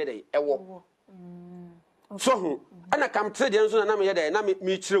anyema we yedai e wo so hu ana camp 3 de nso na me yedai na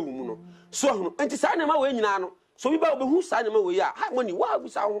me kire wu mu no so hu enti sa anyema we nyina no so bi ba obehu sa anyema we ya ha money wa bu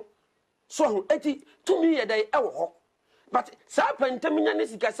sa ho so hu enti tumi yedai e wo ho but sa pantaminya ne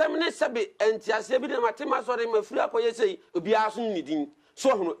sika sam ne sebe entiase bi de matema sore mafiri akoye sei obi aso ni din so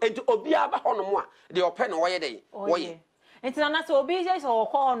hono enti obi aba hono mo a de ope no woye dey woye enti na se obi je so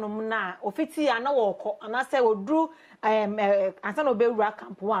wokọ hono mo na ofiti ya na wokọ ana se odru ansa na obewura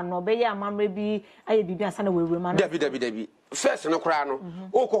camp 1 no obeye amamre bi aye bibi ansa na wewure ma na dabi first no kra no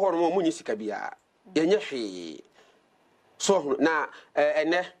wokọ hono mo munyi sika bia yenye hwe so hono na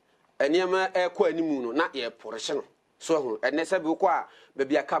ene eniema ekọ animu no na ye porehye no so hu ene se bi kwa ba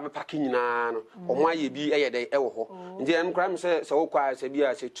bia ka be paki nyina no omo aye bi eyede e wo ho ndi en kra me se wo kwa se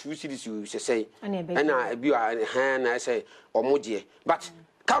bia se 2 series se sei ena bi ha na se omo je but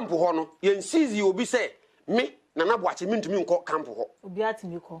camp ho no yen seize obi se me Nana Boakye mintumi nko camp ho obi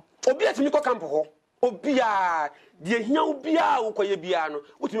atimi ko camp ho obia de hia obia wo koye bia no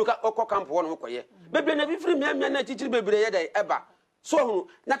utimi ko camp ho no koye bebe na fifiri me na chichiri bebre ye dai eba so hu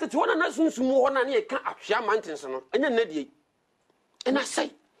na tete wona na sunsumu ho na ne ka Atwea mountains no enya na die ena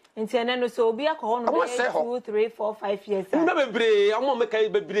sei enti ene no so obi akọ ho no 2 3 4 5 years na bebre amo me kai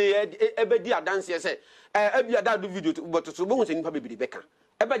bebre ebedi adanse se ebia da do video but so bo hu se nipa bebre beka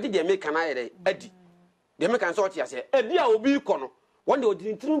ebedi de me kana yere adi de me kan so tia se ebia obi kọ no wonde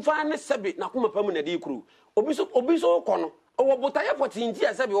odi ntirumfa ne sebe na kuma pam na de kru obi so kọ no owo botaye potinti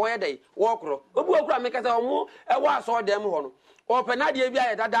sebe wo ye dai wo kro obi wo kro ameka se omo ewo aso dem ho no openade bia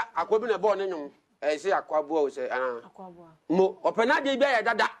ye dada akobi na bo ne nyum se akwabo se akwabo mo openade bia ye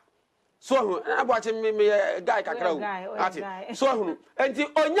dada so hu na Boakye me guy kakra wu ati so hu enti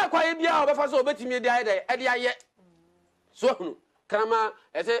onya kwaye bia obefa so obetimi de aye de aye so hu krama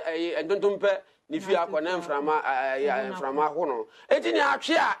ese endontompe ni fi akona mframa ho no enti ni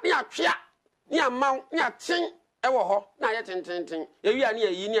Atwea ni amaw ni aten ewo ho na ye tententen ye wi ani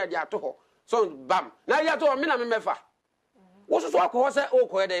yi ni ade ato ho so bam na ye ato me na me mefa wo so akọ se o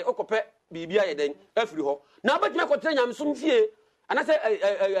ko ede o ko pe bibia ye den afiri ho na betime ko tre nyamsom fie anase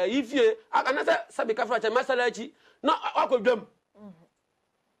ifie anase sabi ka fra masala achi na akodwam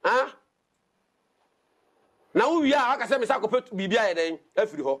na wo wi a aka se me sa ko pe bibia ye den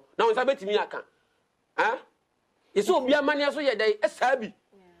afiri ho na won sa betimi aka yeso obi amane so ye den esabi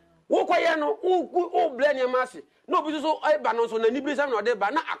wo koye no wo ble ne mase na obi so ba no so na nibire sam na ode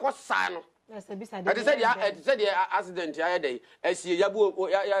ba na akosa no ati said the accident ya dey esie yabu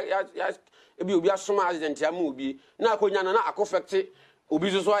ya ebi obi asoma accident ya mu obi na akonya na akofect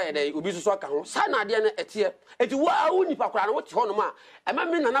obi so ya dey obi so ka ho sa na de na etie eti wa wu nipa kra na wote ho no ma ema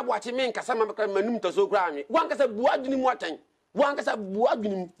me Nana Boakye me nkasa ma manum to so kra me wan kasa buadwini mu atan wan kasa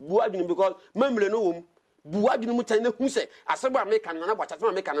buadwini because mamre no wom buadwini mu tan na hu se asebo America Nana Boakye asema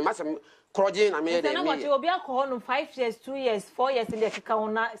America na masem kroje na me dey Nana Boakye obi akọ no 5 years 2 years 4 years ile keka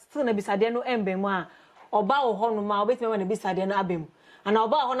wona still na bisade no embemu a oba wo ho no ma obetime na bisade no abem ana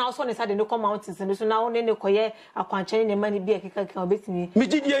oba ho na also ne sade no come mountains no so na won ne koye akwanchene ne mani bi keka obetime me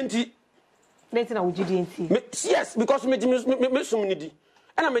gidi enti neti na wugidi enti yes because me sum ni di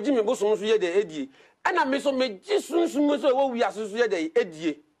ana me gi me bosom so ye de edie ana me so me gi sunsun so wo wi aso so ye de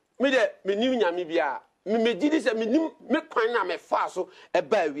edie me de me nim nyame bia me gidi se me nim me kwan na me fa so e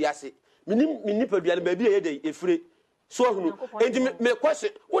ba wi ase me nipa bia na ba bi ye de efire so hunu enti me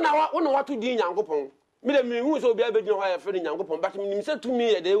kwese wona watu di Nyankopon me de me hu so bia be di ho ya fe Nyankopon but me nim se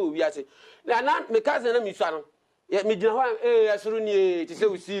tumi ye de wo wi ase na me kaze na me sua no me di ho asuru ni ti se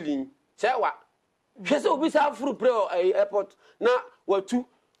usili se wa hwese obi sa furu pre airport na watu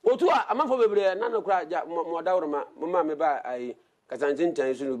a amanfo bebre na no kra ja mo dawroma mama me ba ai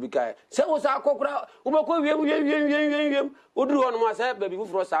kasanjintan so no bi kai se wo sa akokra wo be ko wiem oduru hono ma se baby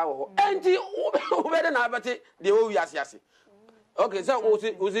fufuro sa wo ho enti wo be de na abete de wo wi ase okay se wo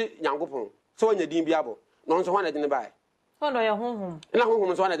si Nyankopon se wo nya din bi abo no nso ho na de ne bai ho no ye honhom na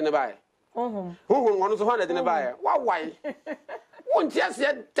honhom so ho na de ne bai honhom no so ho na de ne bai wa wai wonti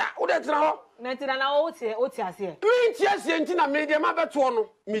ase da wo de tena ho na tena na wo ti ase wonti ase enti na me de ma beto no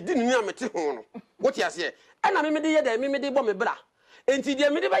me di ni amete ho no wo ti ase ana me de ye da me de bo me bra enti de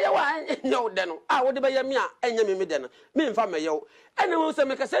me de ba ye wa nya wo de no a wo de ba ye me a enya me de no me mfa me ye wo ana wo se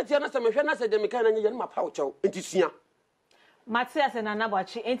me kasa tia na se me hwe na se de me kan na nye no ma pa wo chew enti sua Matias Nana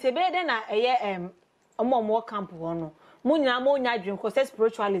Boakye enti be de na eye omo camp ho no munya monya adwenko say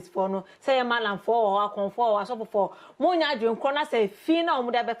spiritualist for no say ye malam for or akon for or aso for monya adwenko na say fi na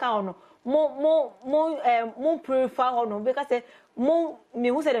omo da beka hono mo prefer hono because say mo me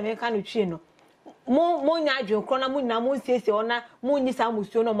hu say dem kan no twi no monya adwenko na munya mo siesie ona munyi sa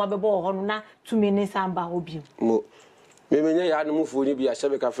musuo no mo bebo hono na tumi ne samba obi mo me menya ya no mufo ni bia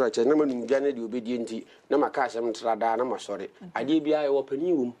sebeka frache na manum bia na de obedie nti na maka asem trada na masore ade bia e wo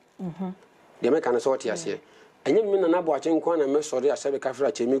pani wom de meka na so te ase enye me na bo ache nko na me sore asebeka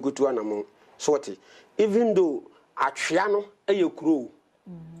frache me gutu anamo so te even though Atwea no eye kuro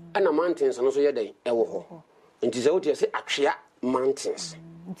ana mountains no so ye den e wo ho nti se wo te ase Atwea mountains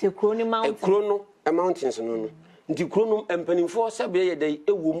nti kuro ni mountains kuro no e mountains no nti kuro no empanimfo sebe ye den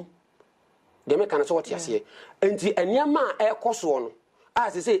ewum de me kan so what yase enti eniama e koso no a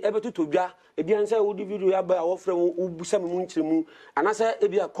se say ebetutodwa ebia nsa wo di video ya ba wo frɛ wo busam mu nkyiremu anasa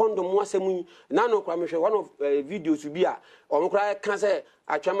ebia condom mu asɛm na no kwa mehwɛ one of videos bi a o mkra ka sɛ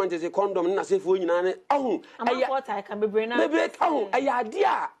atwama ntese condom na sefo nyina ne ahu aya ka bebre na bebre ahu aya ade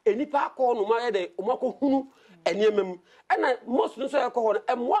a enipa akɔ no ma yɛ de o makɔ hunu eniemam ɛna most no so yɛ kɔ hɔ no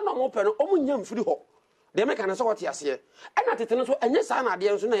emwa no mo pɛ no o mu nya mfiri hɔ de me kan so what yase ana tetene so enye sa na ade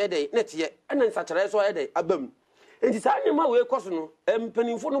nso na yede na tie ana nsakere so yede abam enti sa nyema we koso no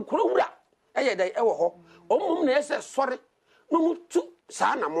empanimfo no kurawura eyede ewo ho omum na ese sore no mutu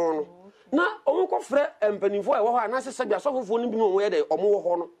sa na mo no na omo ko frɛ empanimfo ewo ho ana se sabia sofofo no bi no yede omo wo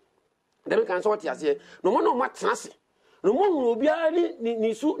ho no de me kan so what yase no mo no matenase no mo hu obia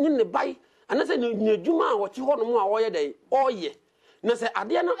ni su ni ne bai ana se ni adwuma a wo ti ho no mo a wo yede oye na se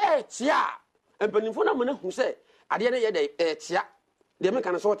ade no tia empanimfo na mona hu se ade ne ye dey tia de me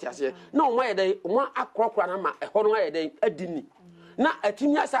kan so tia se na o ma ye dey o ma akrokra na ma eho no ye dey adini na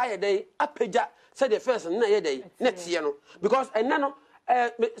atimi asa ye dey apagya se the first na ye dey na tie no because enna no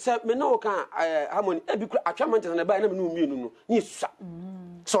se me no kan harmony e bi atwamante na ba na me no mienu no ni susa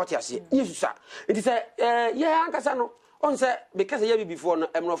so tia se ni susa it is ye ankasa no on se because ye bi before no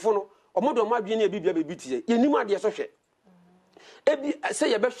emrofo no omodo ma dwe na e bibia be bitie ye nim ade so hwe ebi se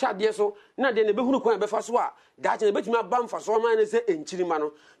ye be hwade so na de ne be hunu kwan be fa so a da che ne betumi aba mfa so man ne se enchirima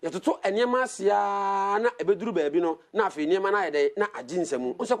no ye toto enema asia na ebeduru ba bi no na afi enema na ye de na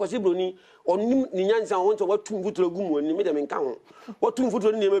aginsam o se kwasi broni onim ni nyanza won to watum futuro gum oni me de me nka ho watum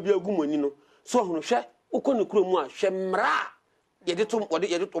futuro ni ma bi agum oni no so hunu hwe ukonu kuro mu a hwe mra ye de to wode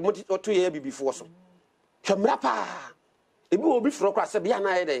ye de to to ye bibifo so hwe mra pa ebi obi fro kwa se bia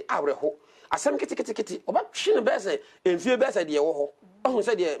na ye de awreho asem kiti oba twine be se enfie be se de wo ho ohun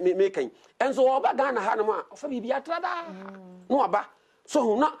se de me kan enso oba Ghana ha no ma ofa bibia trada no oba so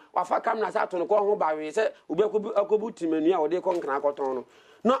hu na wafa kam na sa to no ko ho ba we se obi akobu timanu a ode ko nkran akoton no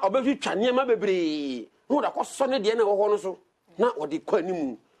na oba fi twane ma bebre no da ko so ne de na wo ho no so na ode ko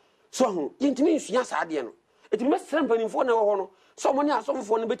animu so hu yintimi nsua sa de no etimi mesrem panimfo na wo ho no so mo ne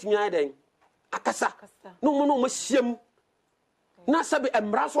asomfo no betimi adan akasa no mo no mo hyiam na sabe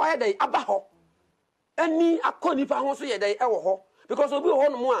emra so ayedai aba ho ani akoni pa ho so yedai ewo ho because obi ho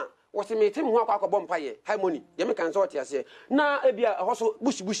no mo a wo se metim ho akwa mpaye harmony ye me kan so tiase na ebia ho so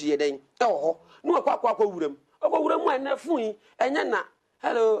bushi yedai ewo ho no akwa wuram a na fun enye na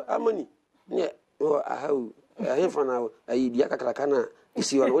hello harmony ne o ahau ahemfa na ayi bia kakraka na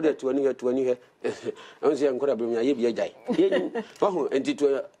isi wa wo de tuani he on se yankora bem ya ye bia jai ho enti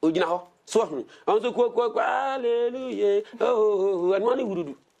to ogina ho so on so ko hallelujah oh and money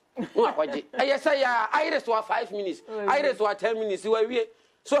wurudu no akwaje ayesa ya ayire so 5 minutes ayire so 10 minutes we wie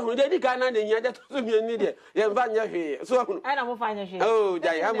so hu de dika na de nya de to so mi ni de ye mfa nya hwe so hu ai na mo fa nya hwe oh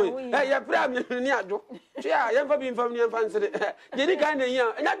jai hamu ya pra mi ni ado tia ye mfa bi mfa ni mfa nsere de dika na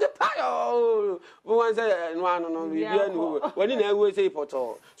nya de pa yo wo wan say no bibia ni wani na ewe say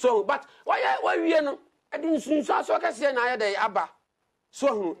poto so but why wie no adi nsunsu aso ka se na ya de aba so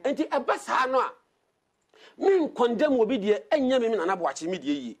hu enti ebasa no a min condemn obi de enya me na Boakye me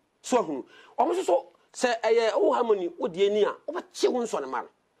de yi so hu omo so se eye wo harmony wo de ni a wo ba che wo nso ne ma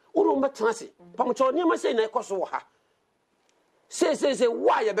wo ro mbetena se pamocho ni ma sei na ekoso wo ha se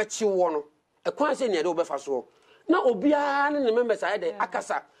wa ye be che wo no ekwan se ne de wo be fa so na obia ne members aye de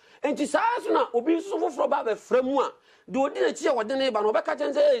akasa enti saa so na obi so foforo ba be framu a de odi na chi e wo de ne ba no be ka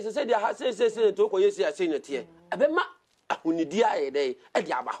chen se de ha se to ko yesi ase ne te ebe ma ahunidi aye dey e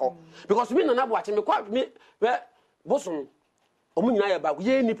di aba ho because me na Boakye me kwa me bosom omu nyina ya ba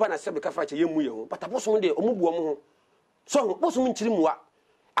ye nipa na sebe ka fa che ye mu ye ho but bosom de omu bu omu ho so bosom nchiri muwa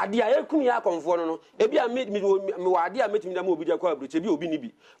ade a yakumi ya konfo no ebi a me wa ade a metimi da ma obi de kwa abroche bi obi ni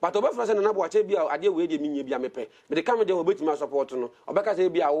bi but obefra se na Boakye bi a ade we de minye bi a mepe me de kam de obetimi support no obeka se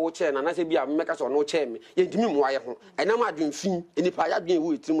bi a wo che na se bi a meka se no che me ye ntimi muwa ye ho enam adwenfin enipa ya dwen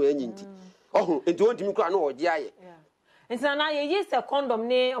wo etimu ya nyinti ohun enti won timi kura no oje aye nti na ye use condom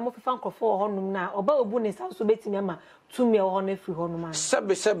ne omofefa nkofo honum na oba obu ne sa so betimi ama tumi e ho na free honum an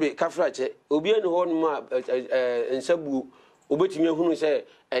sebe kafrache obi eni honum a nsabu obetimi ehunu se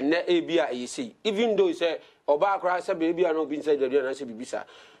enne ebia ayisi even though say oba akra sebe ebia no bi nsa dadu na se bibisa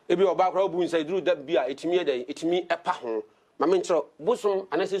ebi oba akra obu nsa duru da bia etimi eden etimi epa ho mame ntro bosom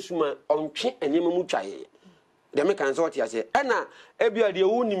anase suma ontwe enyema mu twaye de me kan so tia se ena ebia de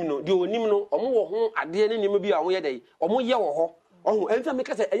wonim no de onim no omo wo ho ade ne nyema bia wo ye den omo ye wo ho oho enfa me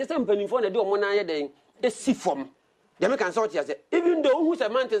ka se eje se mpanimfo na de omo na ye den esi fom de me kan so tia se even though hu se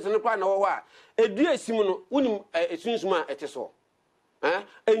mountains no kwa na wo a edu esim no wonim esunsuma eteso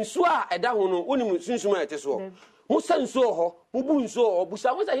ensu a eda ho no wonim sunsuma eteso musa nsu ho mubu nsu ho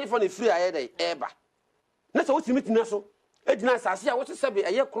busa musa he for na free aye den eba na se wotimi tina so edina asase a wote sebe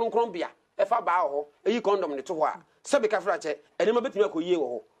eye kronkron bia efa ba ho eyi condom ne to ho a sebe kafra che enema betimi akoyie wo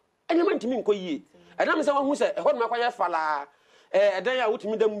ho enema ntimi nkoyie enam se wahu se eho na kwaye fala edan ya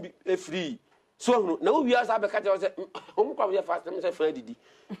wotimi dam free so hunu na wo wiasa be ka che se omo kwa ye fast dem se fa didi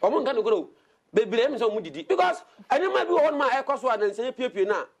omo nka no gro bebire em se omo didi because enema bi wo ho na ekoso a na nse piepie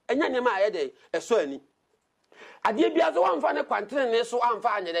na enya nyema aye de eso ani ade bia so wamfa ne kwantere ne so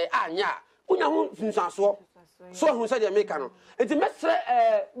amfa anyere anya unya ho nsanso so hu se de meka no enti mesre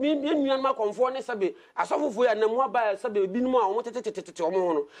mi nuan ma konfo ne sabe asofofo ya namu aba sabe binum a omo tetetetete omo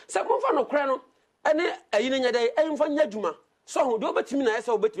ho no se konfa no kre no ene ayi ne nyade emfa nya dwuma so hu de obetimi na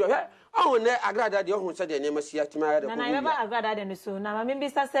ese obetimi hwe oh ne agrada de hu se de ne masia tima ya de ko na na ba agrada de ne so na ma membi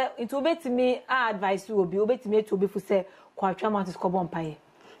sa se enti obetimi advice obi obetimi etu obi fu se kwatwa mantis ko bompaye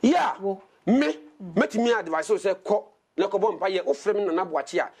yeah me metimi advice se ko na ko bompaye ofrem na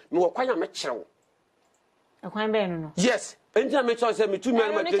Boakye a me wo kwanya me kyerewo akwan be no yes enja me cho say me tumi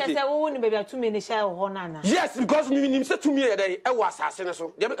na ma tete say wo ni baby atumi ni sha ho na na yes because me nim say tumi e dey e wo asase ne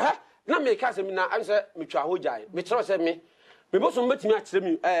so de na me ka say me na am say me twa ho jai me kire say me boso betimi a kire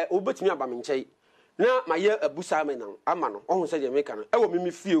me obetimi aba me nkyai na ma ye abusa me na ama no ohun say de me ka no e wo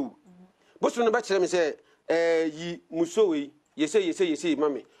me fie o boso no be kire me say yi musowe yese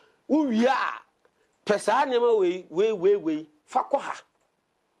mame wo wia pesa ne ma we fa ko ha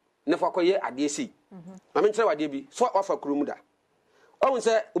ne fa ko ye ade si mame nkyere wade bi so ofa kurom da ohun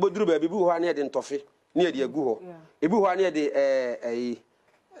se oboduru ba bi hu ha ne de ntofe ne ye de agu ho ebi hu ha ne de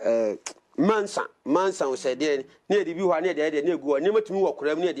mansa o se de ne ye de bi hu ha ne de ne agu ho ne matumi wo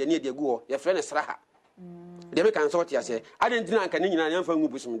kuram ne de agu ho ye fre ne sraha de me kan so tia se ade ntina anka ne nyina ne mfa ngu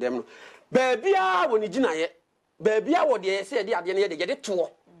busum dem no ba bia wo ne gina ye ba bia wo de se de ade ne ye de to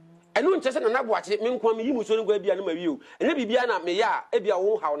enu nche se na Boakye me nkwa me yimu so ne gwa bia na ma wi o ene bibia na me ya e bia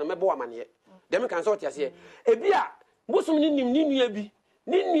wo hawo na mebo amane dem kan so tiase e bia bosum ni nim ni nua bi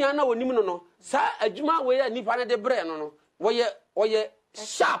ni nua na wonim no no sa adwuma we ya nipa ne de bre no no woye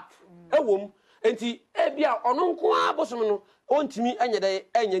sharp ewom enti e bia ono nko a bosum no ontimi anyede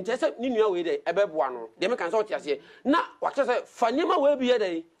enye nche se ni nua we de ebeboa no dem kan so tiase na wakse se fanyema we bi ye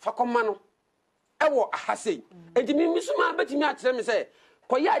de fa koma no ewo ahase enti mi misuma betimi a kire me se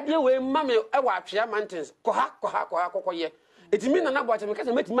koya de we mame ewa Atwea mountains koha kokoye etimi na Boakye me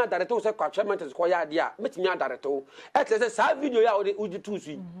kase metimi adarete wo se Atwea mountains koya de a metimi adarete wo etle se sa video ya wo de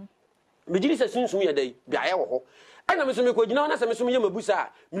tusu me giri se sunsun ye dai bia ye wo ho ana me so me ko gina na se me so me ye mabusa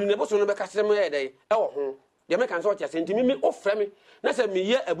me ne boso no be kase me ye dai e wo ho de me kan so tia se ntimi me ofre me na se me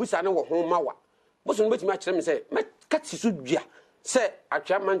ye abusa ne wo ho mawa boso no betimi a kire me se me kati so dua se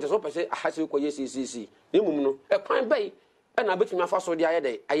Atwea mountains wo pese ahase koye sisi ne mum no e kwan bai na betimi afa so de aye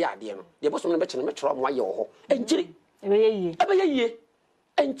de aye ade no de bosom no be kene me tro mo aye wo ho enchiri ebe ye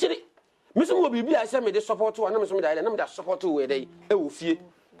enchiri miso mo bibi a se me de support wa na miso me da na me da support we de e wo fie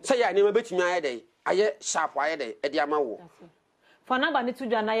se ya ne me betimi aye de aye sharp aye de e de ama wo for number ni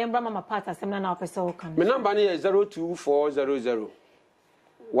tudwa na ye mbra mama part asem na opese wo kan me number ni 02400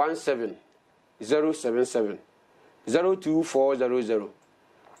 17077 02400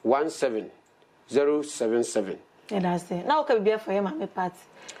 17077 that's it. Now can be for him my part.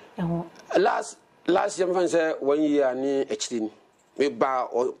 Last year fan say 1 year ni echiri me ba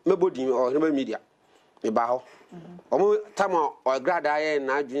me bodi or media me ba ho omo tama o grada ye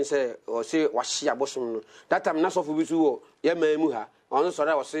na adwin say o say wa hia bosom no that time na sofo bi su wo ye mamu ha ono so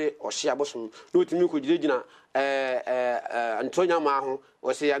da o say o hia bosom no timi ko gina Antonia ma ho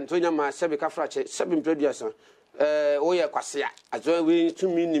o say Antonia ma sebe ka frache sebe producer o ye kwase a azo we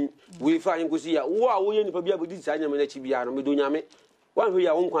tumi nim we fa yin kosi ya wo a wo ye nipa bia bodi sa nyame na chi bia no me do nyame wan ho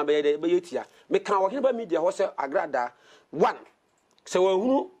ya wo nkwa be ye tia me kan wo heba media ho se agrada one se wo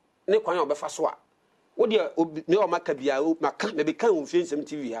hunu ne kwan obefa so a wo de me o maka bia o maka me be kan Efie Nsem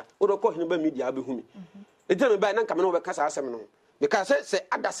TV ha wo do ko heba media be humi e tell me ba na nka me no be kasa asem no me ka se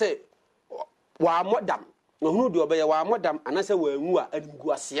ada se wa modam no hunu de obeye wa modam anase wa anwu a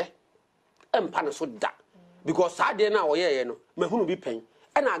animgu ase empa ne so da because saa de na woyeye no mahunu bi pen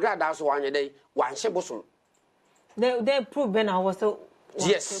e na agrada so wanye dey wanhye bosom they prove ben I was so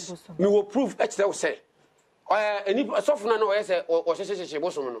yes me will prove e kire wo say any sofuna no woyese o hyehyehye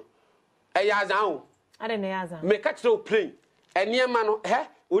bosom no e ya azan o ade ne ya azan me ka kire o plain eniema no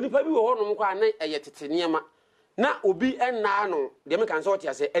onipa bi wo ho no kwa na eye tete niema na obi enna no de me kan so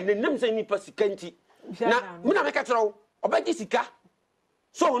tia se enenam se nipa sikanti na me na me ka kire o obagi sika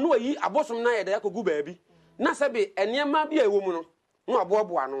so no yi abosom na ye da yakogu baabi na sebe eniema bi ewo mu no no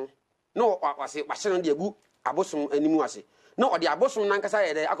aboboa no no wase wahye no de agu abosom animu ase na ode abosom na nkasa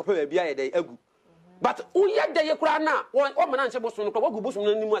ye da akopa baabi aye da agu but uye da ye kura na o mana nche bosom no kwa agu bosom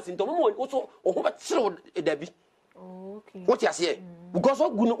na animu ase nto mo so o ho ba kire da bi okay what you say because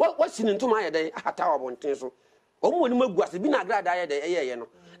ogu no what sin nto ma ye da ata obonten so o mo ni magu ase bi na agrada ye da ye no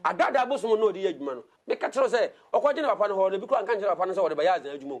agrada abosom no ode ye adwuma no me ka kire se okwaje na papa no ho no bi kura nka nche papa no se ode ba ya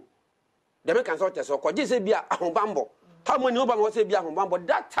azan adwuma de me kan so tese okwaje se bia ahobambo how many oba me se bia ahobambo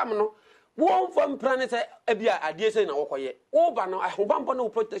that time no won from plan se bia ade se na wokoye oba no ahobambo no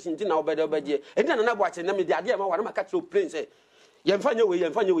protection ti na obede obeje edi na na bo ache na me de ade ma wa na maka kire prince se yemfanya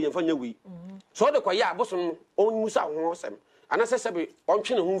we so de koye abosom on musa ho sem anase sebe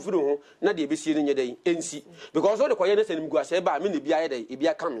ontwe ne ho mfiri ho na de besie ne nyedai ensi because so de koye ne senim guase ba me ne bia ye dai e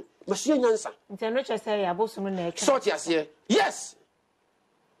bia kam me so nyansa nteno che say abosom na etwa so ti ase yes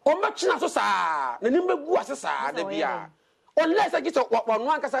o ma kina so saa na nim begu ase saa da bia unless I get one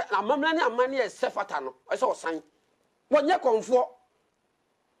ankasa amamla ne amane e sefata no e so osan wonye konfo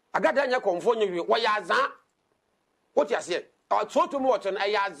agada nya konfo nye wo ya azan what you say so to mo to na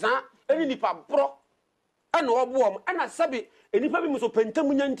ya azan eni nipa bro ana oboom ana sabe enipa bi muso pentam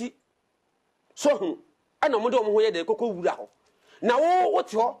nyanti so hu ana mo de mo ho ye de kokko wura ho na wo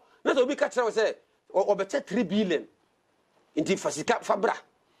ti ho na so bi ka kire wo say obete 3 billion inti fasika fabra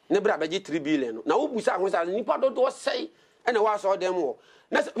ne bra beji 3 billion na wo busa ho say nipa do sei ana wa so dem wo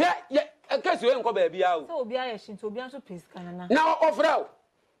na ye kesi we nko ba bia o so obi aye shinto obi anso peska na na ofra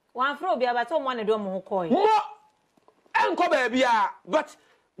wan fra obi abata mo ne do mo ho koy mo enko ba bia but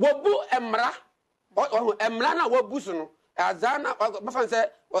wo bu emra emra na wo busu no azana ba fan se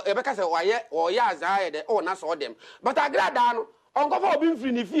e be ka se oye azaye de o na so dem but agrada no onko fa obi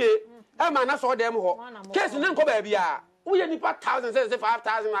mfiri ni fie e ma na so dem ho kesi ne nko ba bia wo ye nipa 1000 say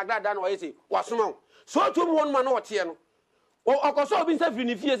 5000 agrada no oye se wasoma so to mo won ma na wote no okoso obi nsa firi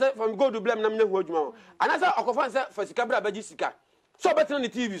ni fie say from go to blame na me hu adwuma anasa okofa nsa fasika bra baji sika so betina ni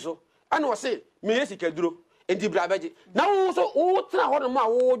TV so ana wo se me ye sika duro enti bra baji na wo so wo tena ho no ma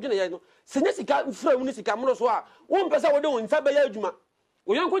wo dwene ye no senya sika mfra mu ni sika mo so a wo mpesa wo de wo nsa ba ya adwuma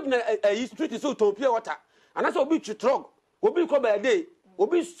wo yanko dina yi street so to pia water anasa obi truck obi ko ba dey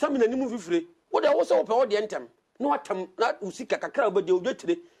obi samina ni mu fifire wo de wo so wo pe wo de entem na watam na usika kakra obede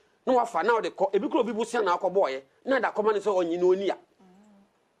odwetire na wafa na wo de ko ebi kro obi bu sia na akọboye na da koma ne so onyi na oni a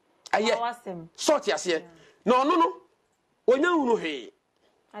aye sort yase no no no onya hunu he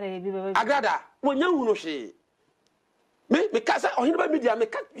ade bi bebe agrada onya hunu he me kasa ohini ba media me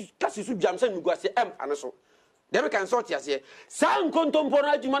kasi su biam san miguase ane so de me kan sort yase sa nkontompo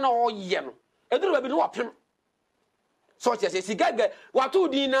na adwuma na oye no eduru ba bi no wapem sort yase sigaga watu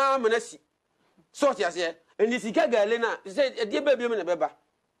di na manasi sort yase eni sigaga le na se de ba bi me na beba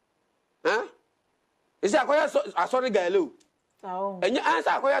isi akoya asori gale o enya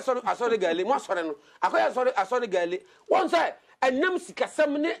ansa akoya asori gale mo asori no akoya asori gale won say enam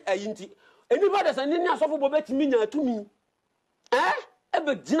sikasam ne ayinti eniba da san ni asofo bo betimi nya atumi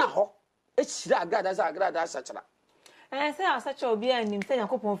ebe gina ho ehira agada za agrada asachara say asacha obi anim say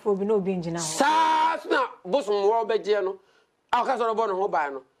yakopon fo obi na obi ngina ho sa na bosom wo beje no aka soro bo no ho ba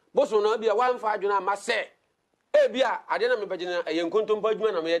no bosom na bia wan fa adwuna ma se ebia ade na me beje na yenkontompa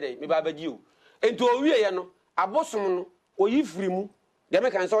adwuma na me yede me ba beje o enti owie ye no abosom no oyifiri mu de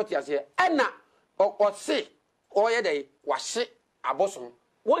me kan sort ase na o se o ye dey wahye abosom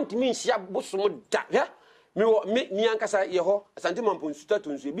wontimi nhia abosom da me ni ankasa ye ho asante mampon suta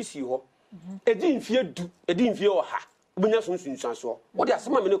tonsu ebi si ho edi mfie du edi mfie oha obunya so nsunsuanso wo de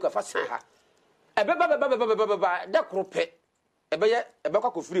asema me ne ko fa san ha ebeba da krope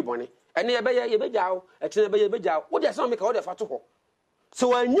ebekwa ko free bone ene yebegyawo etene yebegyawo wo de asema me ka wo de fa to ho so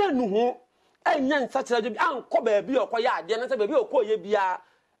wanya nu ho enya nsachira bi anko ba bi okoya ade na se ba bi okoye bia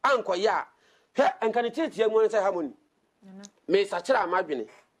anko ya hwe enkanitete amu na harmony me sachira amadwene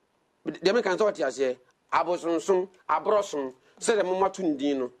de me kan so wote ase abosonson abroson se de momatu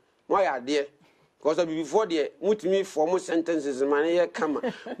ndin no mo ya ade because before the mutimi form sentences man here come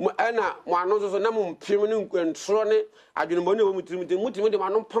ana mo ano so na mo mpem ne nkwantro ne adwenbo ne wo mutimi de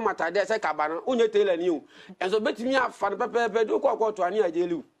manom pamata de se kaba no onye tailor ni o enso betimi afa ne pepepe de ko to ani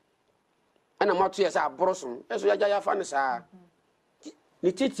ajeliu ana mato yesa aborosom enso ya fa ne saa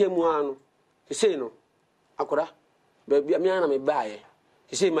ni titie mu anu se no akora be mi ana me baaye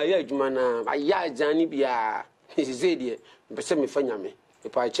se ma ya adwuma na aya ajani bia se de be se me fanya me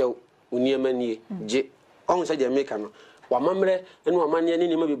pa chew uniema nie je on se Jamaica no wa mamre ene wa mane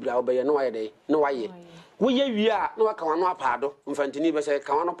ne ma bibira obeye no waye dey no waye wo ye wi a no waka wano apado mfantini be se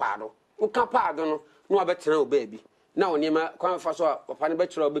ka wano pado wo ka pado no no abetena obabi na oniema kwan fa so papa ne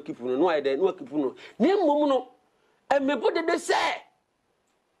betira obekipu no waye dey no akipu no ne mmom no emebo de se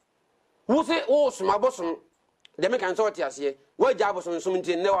wo se wo suma bosom de me kan so ti ase wo ja bosom sum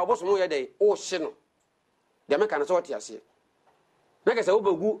nti ne wa bosom ye dey wo hye no de me kan so ti ase na kese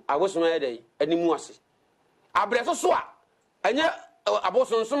obagu abosom ye dey animu ase abreso so a enye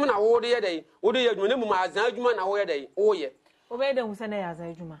abosonsom na wo de ye dey wo de ye adwuma ne mu azan adwuma na wo ye dey wo ye obe de hu se na ya azan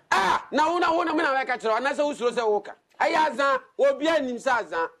adwuma na wo na me na we ka kire na se wo suro se wo ka ayi azan obi anim se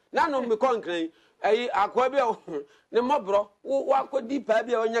azan na no me konkran ayi akwa bi ne mobro wo akodi pa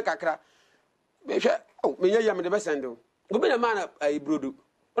bi onye kakra be hwe me ye ya me de be sendo obi na man ayi brodo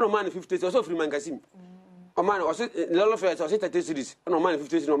ono man 50 so free man kasim o man o se lolo fe so se 30 series ono man 50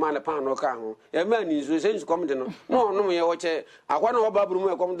 series no man pan no ka ho e man ni so se come de no no ye wo che akwa no ba buru mu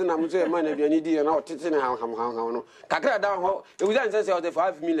e come de na mu se man aduani di na o tete ne ha no kakra da ho e wi dan se o de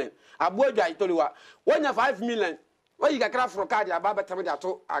 5 million abo adwa itoliwa wonya 5 million wayi kakra fro card ya baba tam de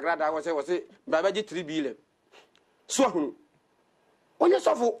ato agrada wo se baba ji 3 billion so hunu onye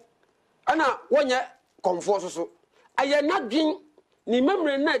sofo ana wonya komfo so aye na dwin ni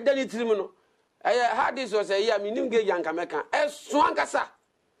memre na dali tirim no aye hadis o se ya minim ge yanka meka eso ankasa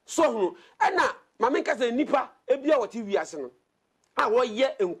so hunu ana mame kasa nipa ebia wote wiase no a wo ye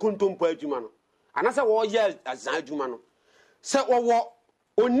enkontompo adwuma no anasa wo ye azan adwuma no se wo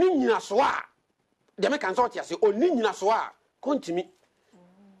oni nyina so a de me kan so te ase oni nyina so a kontimi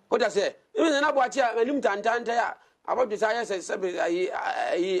o da se e na Boakye a manim tantanta ya abodi sa ya se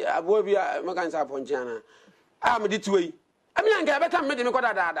ayi abo bia me kan sa ponchiana a me ditwei ami anka be kan me de me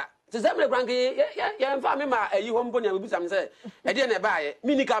koda daada se se me kranke ye mfa me ma ayi ho mbo ne abisa me se e de na baaye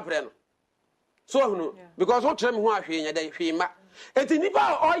mini kapre no so hunu because what tell me ho ahwe nya dai hwe ma enti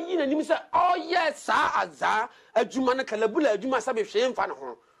nipa oyi na nim se oye sa aza adwuma na kalabula adwuma sa be hwe mfa ne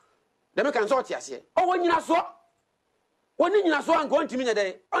ho de me kan so te ase o wonyina so woni nyina so anko ntimi nya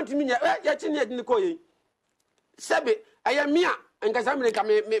dai ntimi nya ya chi ne de ko yi sebe aya mia nka sa me ka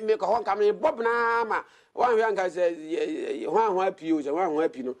me ko ho ka me bob na ma wan hwe anka se ho api o se wan ho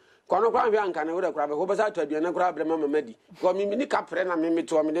api no ko no kwa hwe anka na wo de kra be ho ba sa to aduana kra bre mama madi ko mi ni kapre na me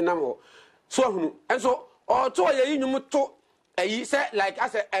to me de nam ho so hunu enso o to ye yinum to ayi se like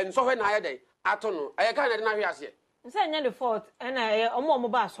ase enso hwe na aye dey ato no aye ka na de na hwe ase nse nya the fault na omo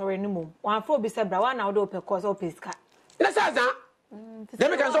ba asore ni mum wan fo bi se bra wa na wo de ope cause ope ska na sa zan de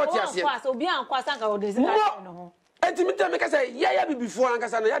me kan so ti ase kwa so bi an kwa sanka wo de zika no ho enti mi tell me ka say ya bibifo an ka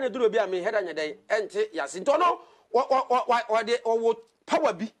sa na ya na duro bi a me heda nya dey enti yase nto no wo de wo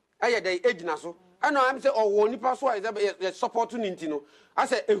power bi aye dey ejina so ana am say owo nipa so a support ni ntino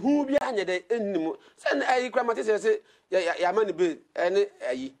ase ehu bi anya dey ennim say na ayi kramate say ya ma ne be ene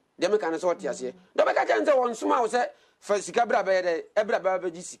ayi de me kan so ti ase do be ka kan say won suma wo say fa sika bra be dey ebra ba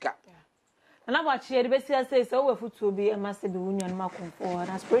ji sika na Boakye de be sia say so we futu bi e ma se bi wunyan ma konfo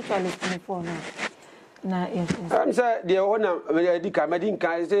na spiritualist ni for na am say de wona di ka madin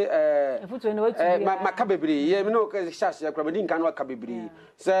kan say futu ne watu ma ka bebri ye me no ka shashe ya madin kan wa ka bebri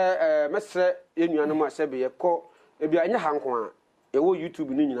say mesre enuanu ma se be ye ko e bia nya hanko a e wo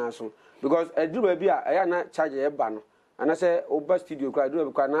YouTube ni nyina so because aduru bi a ya na charge e ba no ana say oba studio kwa aduru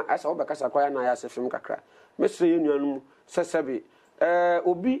bi kwa na asa oba kasa kwa ya na ya se film kakra mesre enuanu se sebe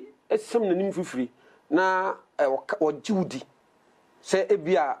obi esem na nim fifiri na o jiwudi se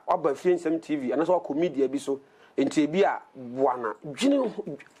ebia oba Efie Nsem TV ana so comedy bi so enti ebia boana dwene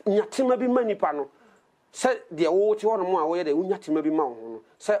nyatema bi manipa no se de wo ti wono mo a wo ye de nyatema bi ma wo no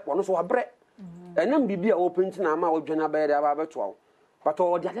se wono so wabre enam bibia wo penti na ma wo dwene ba ye de aba beto wo but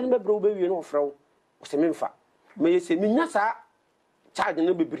o de ade na bebre wo be wie no ofrew o se memfa me ye se minya sa charge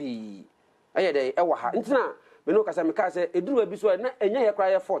no bebri aye de e wa ha ntina me no kasa me ka se eduru bi so na enya ye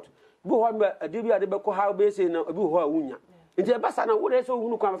kra ye fort bi ho ma ade bi ade be ko ha be se na bi ho a wunya nti e basa na wo de so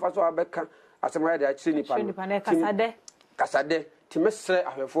hunu kwa fa so abeka asema de a kire nipa no kasade mesre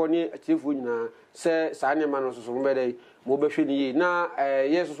ahwefo ni achiefo nyina se saa ne ma no so mo bede mo behwe ni yi na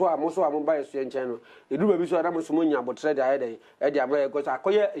yeso so a mo ba yeso nchen no edu ba bi so na mo so mo nya botre de ayede e de abra go sa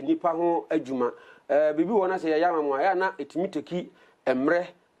akoye enipa ho adwuma bibi wona se ya ma mo ya na etimi teki emre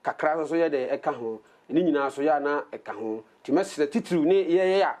kakra so ye de eka ho ni nyina so ya na eka ho ti mesre titru ni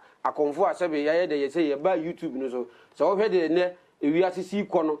ye ya akonfo asebe ya ye de ye se ye ba YouTube no so wo hwe de ne ewi asisi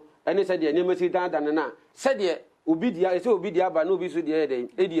ko no ene se de ne mesi dan na se de obi dia ese obi dia ba na obi so dia de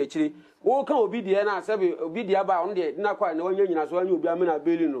edi akiri wo kan obi dia na sabe obi dia ba on de na kwa na wanya nyina so wanya obi amena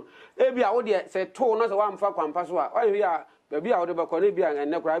beli no ebi a wo de se to no se wa mfa kwampa so a wa ya baby a wo de ba ko na bi a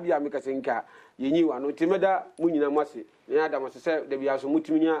ne kra bi a mekase nka yenyi wa no timeda mu nyina mwase ya da mo se de bia so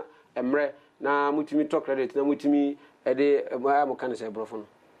mutimi nya emre na mutimi to credit na mutimi e de mo kan se brofo no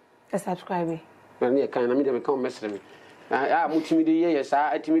subscribe na ne kan na me de me kan mesre me a mutimi de ye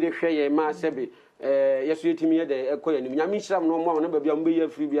sa atimi de hwe ye ma sebe yesu yetimi ye de ekoye ni nyame hyiram no mo na ba bia mbe ye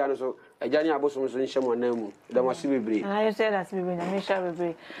free bia no so agane abosom so nhyem onamu da mo se bebre you say that bebre nyame hyiram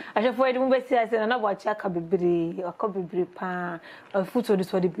bebre ahwefo edi mo besi ase na Boakye aka bebre aka bebre pa futo de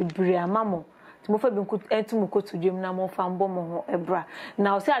so de bebre amamo ti mo fa bi entum ko tudwem na mo fa mbo mo ho ebra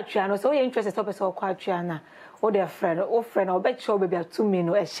na o se Atwea no so ye interest so person ko Atwea na o de friend o be show baby atumi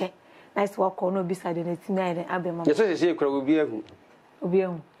no ehye nice work no bi side na timi ayi abema ye so se ekura obi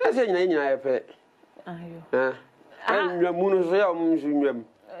ehu ese nyina ye pe ayo nwamu no so ya o mu nwam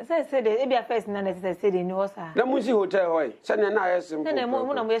say de e bia first na na say de ni ho sa na mu si hotel hoy se na na ayesim na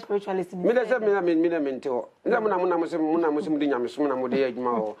mo na mo spiritualist me de se me na mente ho na mo se mu de nyame so na mo de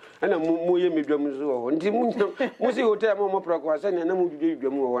adwuma ho na mo ye medwam so ho nti mu si hotel mo proko se na mu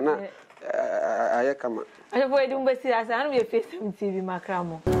dwudwam ho na aye kama ayo boy dum besi asa anu ye face TV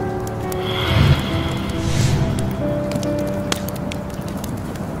makramo